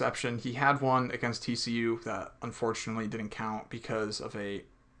career interception. He had one against TCU that unfortunately didn't count because of a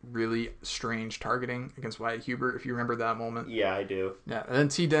really strange targeting against Wyatt Hubert, if you remember that moment. Yeah, I do. Yeah, and then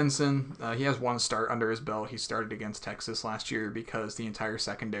T. Denson, he has one start under his belt. He started against Texas last year because the entire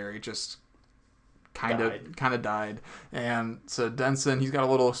secondary just kind of died. And so Denson, he's got a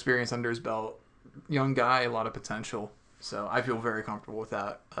little experience under his belt. Young guy, a lot of potential. So I feel very comfortable with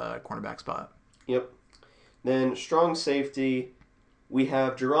that cornerback spot. Yep. Then strong safety, we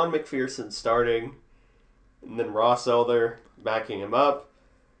have Jerron McPherson starting, and then Ross Elder backing him up.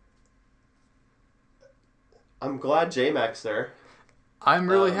 I'm glad J-Mac's there. I'm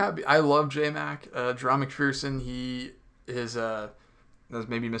really happy. I love J-Mac. Jerron McPherson, he is, as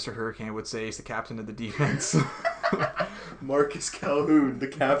maybe Mr. Hurricane would say, he's the captain of the defense. Marcus Calhoun, the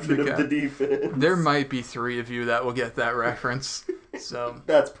captain of the defense. There might be 3 of you that will get that reference. So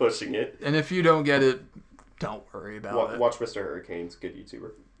that's pushing it. And if you don't get it, don't worry about it. Watch Mr. Hurricane's good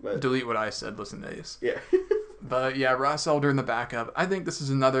YouTuber. But delete what I said. Listen to these. Yeah. But yeah, Ross Elder in the backup. I think this is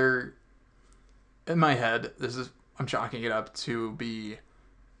another. In my head, I'm chalking it up to be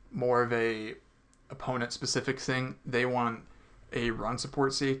more of a opponent specific thing. They want a run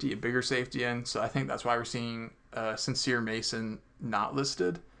support safety, a bigger safety in. So I think that's why we're seeing Sincere Mason not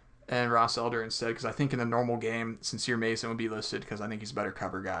listed and Ross Elder instead. Because I think in a normal game, Sincere Mason would be listed because I think he's a better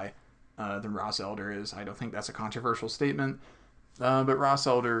cover guy than Ross Elder is. I don't think that's a controversial statement. But Ross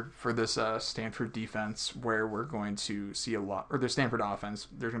Elder for this Stanford defense, where we're going to see a lot, or the Stanford offense,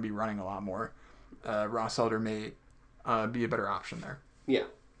 they're going to be running a lot more. Ross Elder may be a better option there. Yeah.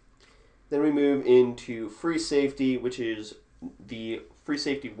 Then we move into free safety, which is the free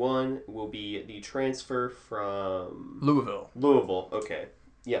safety 1 will be the transfer from Louisville, okay.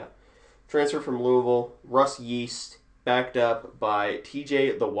 Yeah. Transfer from Louisville, Russ Yeast, backed up by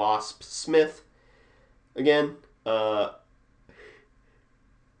TJ the Wasp Smith. Again, does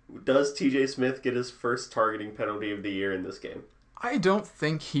TJ Smith get his first targeting penalty of the year in this game? I don't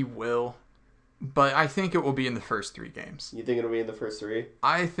think he will, but I think it will be in the first 3 games. You think it'll be in the first 3?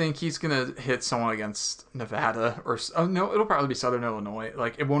 I think he's going to hit someone against Nevada no, it'll probably be Southern Illinois.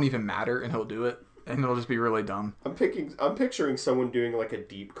 Like, it won't even matter, and he'll do it, and it'll just be really dumb. I'm picturing someone doing like a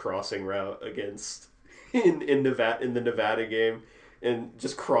deep crossing route against in the Nevada game, and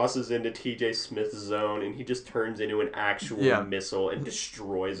just crosses into TJ Smith's zone, and he just turns into an actual missile and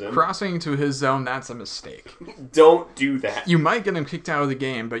destroys him. Crossing into his zone, that's a mistake. Don't do that. You might get him kicked out of the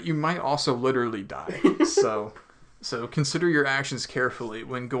game, but you might also literally die. So consider your actions carefully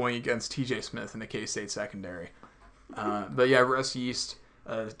when going against TJ Smith in the K-State secondary. But yeah, Russ Yeast,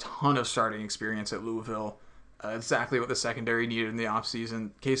 a ton of starting experience at Louisville. Exactly what the secondary needed in the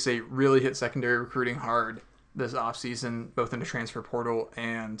offseason. K-State really hit secondary recruiting hard this offseason, both in the transfer portal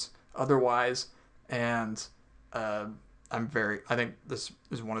and otherwise. And I think this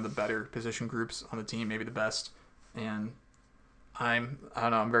is one of the better position groups on the team, maybe the best. And I'm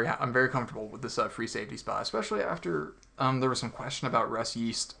very comfortable with this free safety spot, especially after there was some question about Russ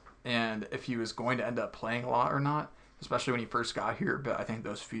Yeast and if he was going to end up playing a lot or not, especially when he first got here. But I think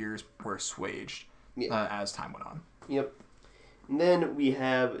those fears were assuaged as time went on. Yep. And then we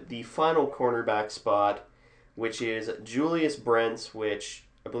have the final cornerback spot, which is Julius Brents, which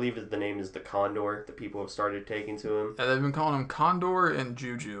I believe the name is the Condor that people have started taking to him. Yeah, they've been calling him Condor and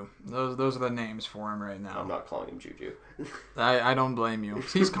Juju. Those are the names for him right now. I'm not calling him Juju. I don't blame you.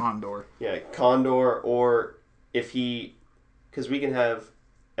 He's Condor. Yeah, Condor, or if he... Because we can have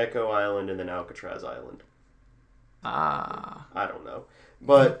Echo Island and then Alcatraz Island. Ah. I don't know.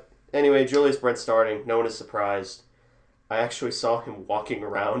 But anyway, Julius Brent's starting. No one is surprised. I actually saw him walking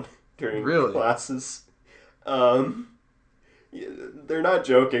around during classes. They're not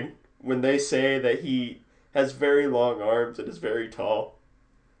joking when they say that he has very long arms and is very tall.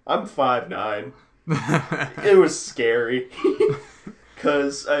 I'm 5'9". It was scary.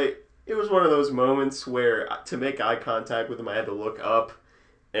 Because it was one of those moments where to make eye contact with him, I had to look up.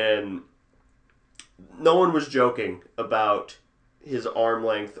 And no one was joking about his arm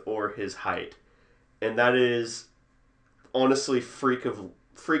length or his height. And that is honestly freak of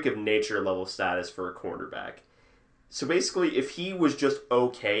nature level status for a cornerback. So basically, if he was just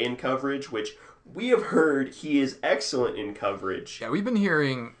okay in coverage, which we have heard he is excellent in coverage. Yeah, we've been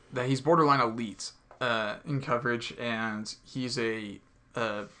hearing that he's borderline elite in coverage, and he's a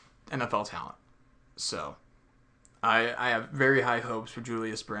NFL talent. So I have very high hopes for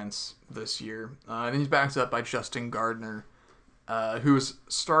Julius Brents this year. And he's backed up by Justin Gardner, who was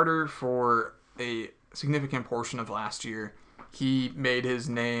starter for a significant portion of last year. He made his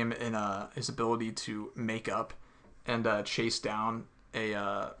name in his ability to make up and chase down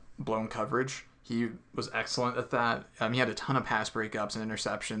a blown coverage. He was excellent at that. He had a ton of pass breakups and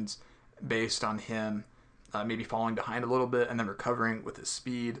interceptions based on him maybe falling behind a little bit and then recovering with his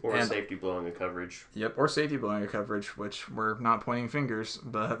speed. Or a safety blowing a coverage. Yep, or safety blowing a coverage, which we're not pointing fingers,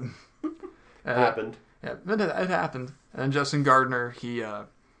 but... it happened. Yeah, it happened. And Justin Gardner, he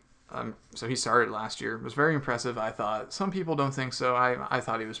started last year. It was very impressive, I thought. Some people don't think so. I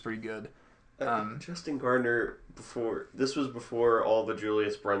thought he was pretty good. Justin Gardner, before all the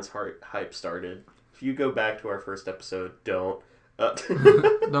Julius Brents hype started. If you go back to our first episode, don't.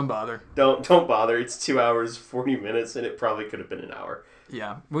 Don't bother. Don't bother. It's 2 hours, 40 minutes, and it probably could have been an hour.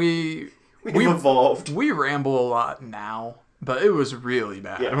 Yeah, we've evolved. We ramble a lot now, but it was really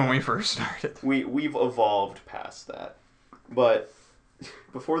bad when we first started. We've evolved past that. But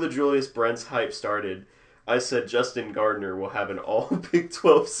before the Julius Brents hype started, I said Justin Gardner will have an all Big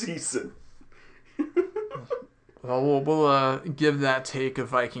 12 season. Well, we'll give that take a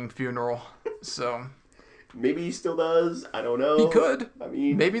Viking funeral. So maybe he still does. I don't know. He could. I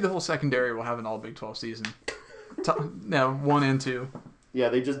mean, maybe the whole secondary will have an all Big 12 season. 1 and 2. Yeah,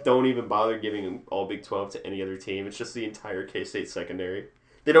 they just don't even bother giving all Big 12 to any other team. It's just the entire K-State secondary.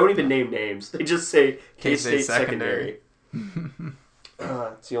 They don't even name names. They just say K-State secondary.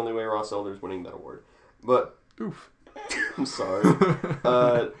 It's the only way Ross Elder's winning that award. But oof. I'm sorry.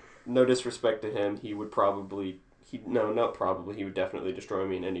 No disrespect to him. He would definitely destroy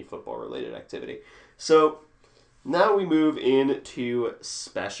me in any football-related activity. So, now we move into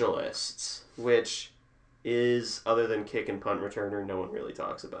specialists, which is, other than kick and punt returner, no one really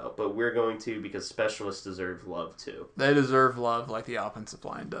talks about. But we're going to, because specialists deserve love, too. They deserve love like the offensive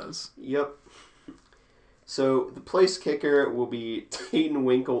line does. Yep. So, the place kicker will be Taden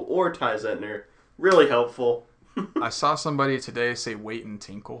Winkle or Ty Zentner. Really helpful. I saw somebody today say wait and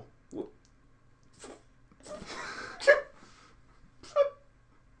tinkle.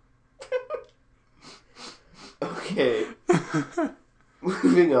 Okay.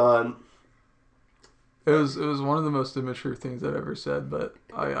 Moving on. It was one of the most immature things I've ever said, but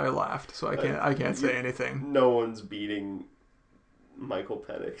I laughed, so I can't say anything. No one's beating Michael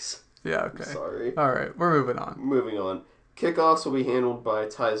Penix. Yeah, okay. Sorry. All right, we're moving on. Moving on. Kickoffs will be handled by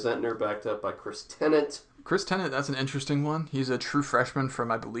Ty Zentner, backed up by Chris Tennant. Chris Tennant, that's an interesting one. He's a true freshman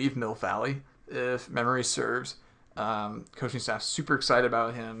from, I believe, Mill Valley, if memory serves. Coaching staff super excited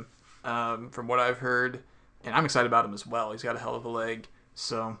about him, from what I've heard, and I'm excited about him as well. He's got a hell of a leg,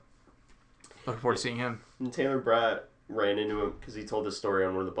 so looking forward to seeing him. And Taylor Bratt ran into him because he told this story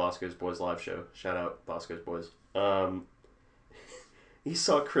on one of the Bosco's Boys live show. Shout out Bosco's Boys. He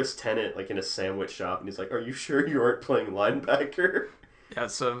saw Chris Tennant like in a sandwich shop, and he's like, "Are you sure you aren't playing linebacker?" Yeah,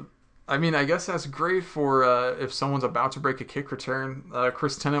 so I mean, I guess that's great for if someone's about to break a kick return.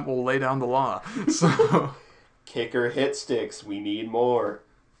 Chris Tennant will lay down the law. So kicker hit sticks. We need more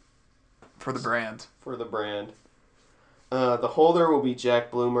for the brand. For the brand. The holder will be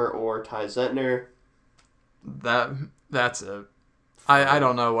Jack Bloomer or Ty Zentner. That's it. I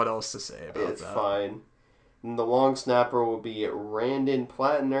don't know what else to say about that. It's fine. And the long snapper will be Randon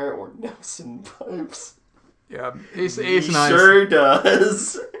Platner or Nelson Pipes. Yeah, he's nice. He sure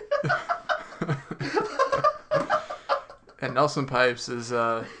does. And Nelson Pipes is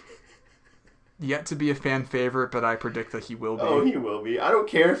yet to be a fan favorite, but I predict that he will be. Oh, he will be. I don't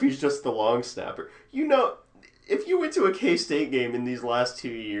care if he's just the long snapper. You know, if you went to a K-State game in these last 2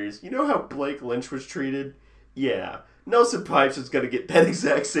 years, you know how Blake Lynch was treated? Yeah. Nelson Pipes is going to get that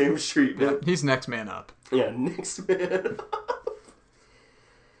exact same treatment. Yeah, he's next man up. Yeah, next man up.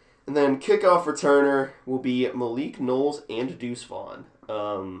 And then kickoff returner will be Malik Knowles and Deuce Vaughn.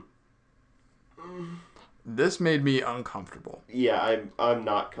 This made me uncomfortable. Yeah, I'm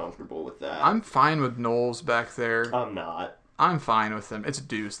not comfortable with that. I'm fine with Knowles back there. I'm not. I'm fine with him. It's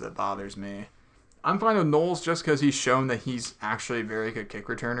Deuce that bothers me. I'm fine with Knowles just because he's shown that he's actually a very good kick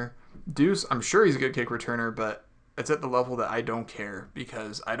returner. Deuce, I'm sure he's a good kick returner, but it's at the level that I don't care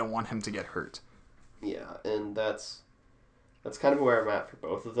because I don't want him to get hurt. Yeah, and that's kind of where I'm at for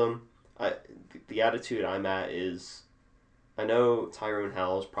both of them. The attitude I'm at is, I know Tyrone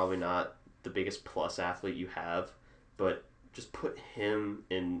Howell is probably not the biggest plus athlete you have, but just put him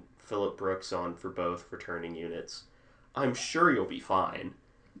and Phillip Brooks on for both returning units. I'm sure you'll be fine.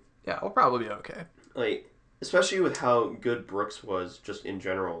 Yeah, I'll probably be okay. Like, especially with how good Brooks was just in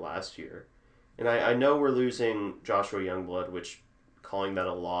general last year. And I know we're losing Joshua Youngblood, which calling that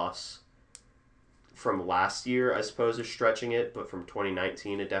a loss from last year, I suppose, is stretching it, but from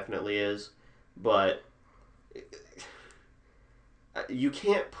 2019 it definitely is. But you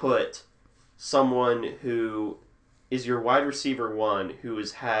can't put someone who is your wide receiver one who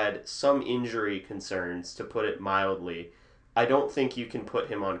has had some injury concerns, to put it mildly. I don't think you can put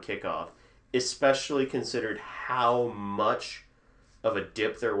him on kickoff, especially considered how much of a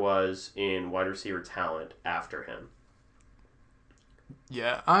dip there was in wide receiver talent after him.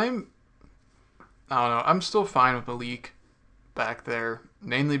 Yeah, I don't know. I'm still fine with Malik back there,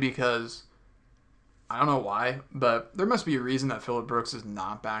 mainly because I don't know why, but there must be a reason that Phillip Brooks is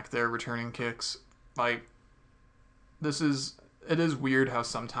not back there returning kicks. Like, it is weird how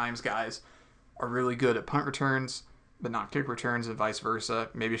sometimes guys are really good at punt returns, but not kick returns, and vice versa.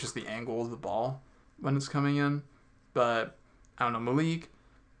 Maybe it's just the angle of the ball when it's coming in. But I don't know, Malik,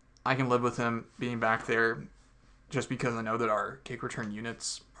 I can live with him being back there just because I know that our kick return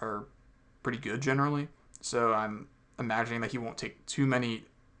units are pretty good generally. So I'm imagining that he won't take too many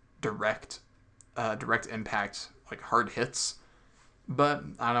direct impact, like hard hits. But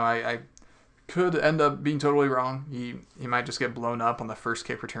I don't know, I could end up being totally wrong. He might just get blown up on the first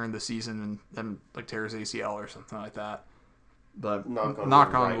kick return of the season and then like tears ACL or something like that. But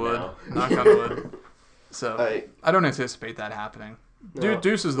knock on wood. Knock on wood. So I don't anticipate that happening. No.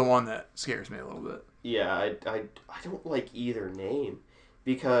 Deuce is the one that scares me a little bit. Yeah, I don't like either name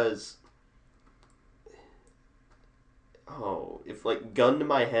because if like gun to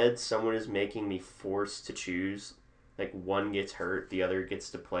my head, someone is making me forced to choose. Like one gets hurt, the other gets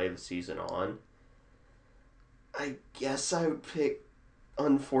to play the season on. I guess I would pick,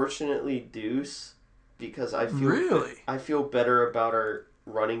 unfortunately, Deuce because I feel better about our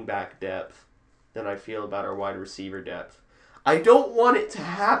running back depth than I feel about our wide receiver depth. I don't want it to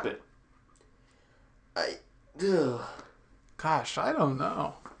happen. Gosh, I don't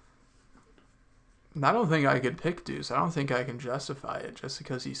know. I don't think I could pick Deuce. I don't think I can justify it just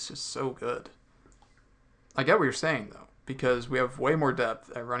because he's just so good. I get what you're saying, though, because we have way more depth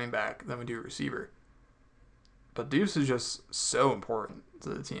at running back than we do receiver. But Deuce is just so important to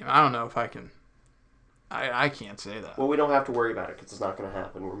the team. I don't know if I can... I can't say that. Well, we don't have to worry about it because it's not going to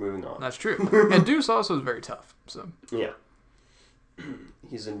happen. We're moving on. That's true. And Deuce also is very tough. So yeah.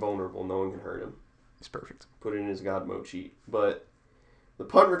 He's invulnerable. No one can hurt him. He's perfect. Put it in his God mode cheat. But the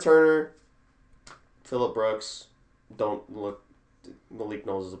punt returner, Phillip Brooks, don't look... Malik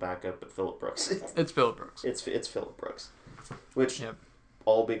Knowles is a backup, but Phillip Brooks. It's Phillip Brooks. It's Phillip Brooks. Which,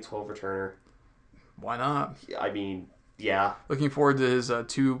 all Big 12 returner. Why not? I mean, yeah. Looking forward to his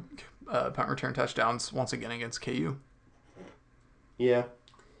 2 punt return touchdowns once again against KU. Yeah.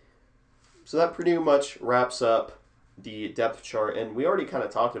 So that pretty much wraps up the depth chart. And we already kind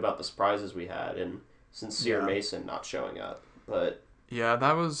of talked about the surprises we had and Sincere Mason not showing up. But yeah,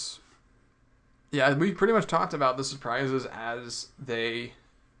 that was... Yeah, we pretty much talked about the surprises as they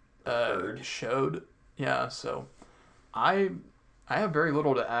showed. Yeah, so I have very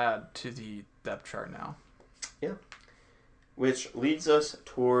little to add to the depth chart now. Yeah. Which leads us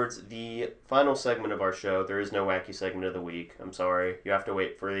towards the final segment of our show. There is no wacky segment of the week. I'm sorry. You have to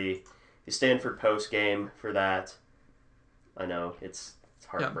wait for the Stanford post game for that. I know, it's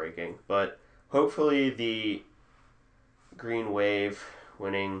heartbreaking. Yeah. But hopefully the Green Wave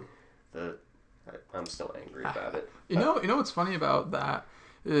winning the... I'm still angry about it. You know what's funny about that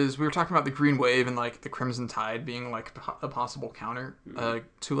is we were talking about the Green Wave and like the Crimson Tide being like a possible counter. Mm-hmm.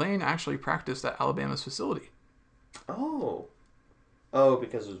 Tulane actually practiced at Alabama's facility. Oh,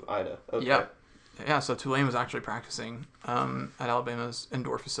 because of Ida. Okay. Yeah. Yeah, so Tulane was actually practicing at Alabama's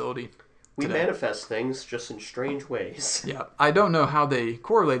indoor facility. We today. manifest things just in strange ways. Yeah, I don't know how they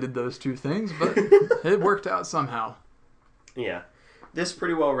correlated those two things, but it worked out somehow. Yeah. This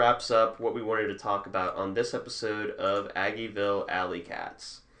pretty well wraps up what we wanted to talk about on this episode of Aggieville Alley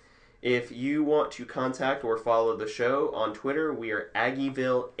Cats. If you want to contact or follow the show on Twitter, we are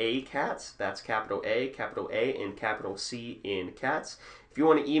Aggieville A Cats. That's capital A, and capital C in cats. If you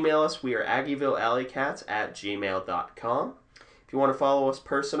want to email us, we are AggievilleAlleyCats@gmail.com. If you want to follow us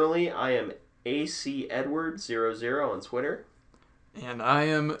personally, I am ACEdward00 on Twitter. And I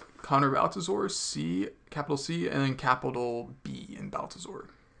am Connor Baltazar, capital C, and then capital B in Baltazar.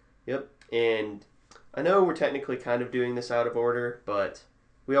 Yep, and I know we're technically kind of doing this out of order, but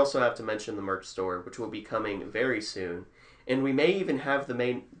we also have to mention the merch store, which will be coming very soon. And we may even have the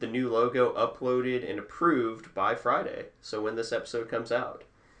new logo uploaded and approved by Friday, so when this episode comes out.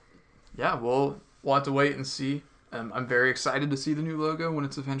 Yeah, we'll have to wait and see. I'm very excited to see the new logo when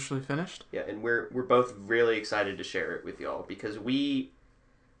it's eventually finished. Yeah, and we're both really excited to share it with y'all because we've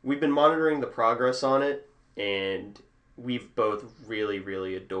been monitoring the progress on it, and we've both really,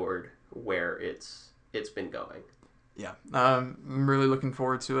 really adored where it's been going. Yeah, I'm really looking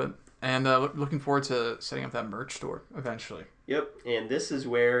forward to it, and looking forward to setting up that merch store eventually. Yep, and this is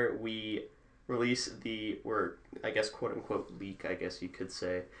where we release or I guess quote-unquote leak, I guess you could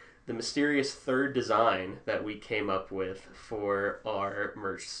say, the mysterious third design that we came up with for our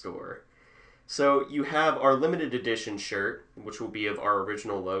merch store. So you have our limited edition shirt, which will be of our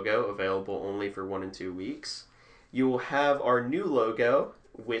original logo, available only for 1 and 2 weeks. You will have our new logo,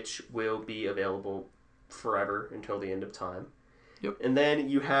 which will be available forever until the end of time. Yep. And then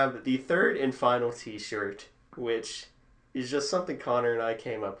you have the third and final t-shirt, which is just something Connor and I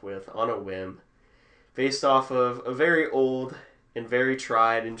came up with on a whim, based off of a very old and very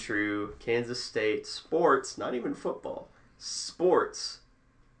tried and true Kansas State sports, not even football, sports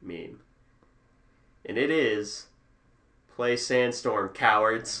meme. And it is, play Sandstorm,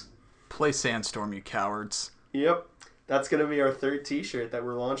 cowards. Play Sandstorm, you cowards. Yep. That's going to be our third t-shirt that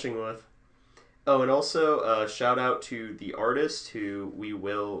we're launching with. Oh, and also shout out to the artist who we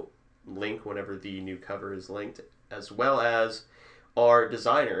will link whenever the new cover is linked, as well as our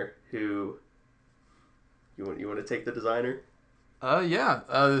designer who... You want to take the designer?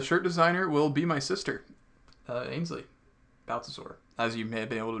 The shirt designer will be my sister, Ainsley Baltazar. As you may have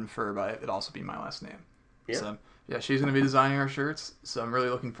been able to infer by it also be my last name. Yeah. So, yeah, she's going to be designing our shirts, so I'm really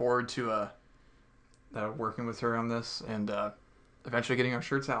looking forward to working with her on this and eventually getting our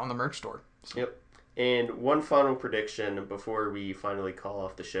shirts out on the merch store. So. Yep. And one final prediction before we finally call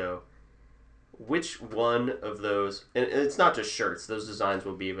off the show. Which one of those, and it's not just shirts, those designs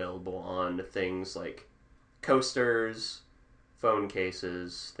will be available on things like coasters, phone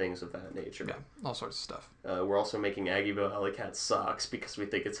cases, things of that nature. Yeah, all sorts of stuff. We're also making Aggieville Alley Cat socks because we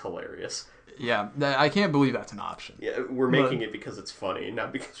think it's hilarious. Yeah, I can't believe that's an option. Yeah, we're making it because it's funny,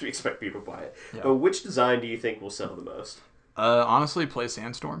 not because we expect people to buy it. Yeah. But which design do you think will sell the most? Honestly, play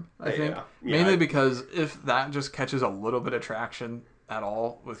Sandstorm, I think. Yeah. Mainly because if that just catches a little bit of traction at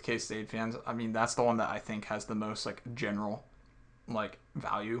all with K-State fans, I mean, that's the one that I think has the most, general,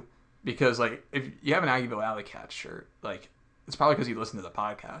 value. Because, if you have an Aggieville Alley Cat shirt, it's probably because you listen to the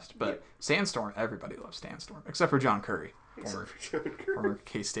podcast. But yeah. Sandstorm, everybody loves Sandstorm. Except for John Curry, former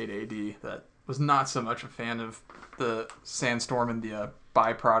K-State AD, that was not so much a fan of the Sandstorm and the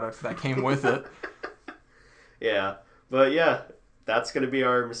byproduct that came with it. Yeah. But, yeah, that's going to be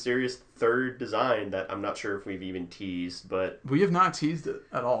our mysterious third design that I'm not sure if we've even teased. But we have not teased it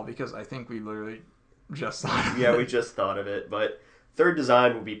at all because I think we literally just thought of it. Yeah, we just thought of it. But third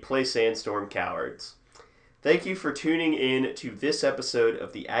design will be Play Sandstorm, cowards. Thank you for tuning in to this episode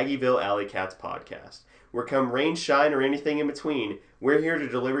of the Aggieville Alley Cats podcast. Where come rain, shine, or anything in between, we're here to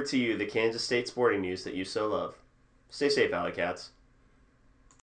deliver to you the Kansas State sporting news that you so love. Stay safe, Alley Cats.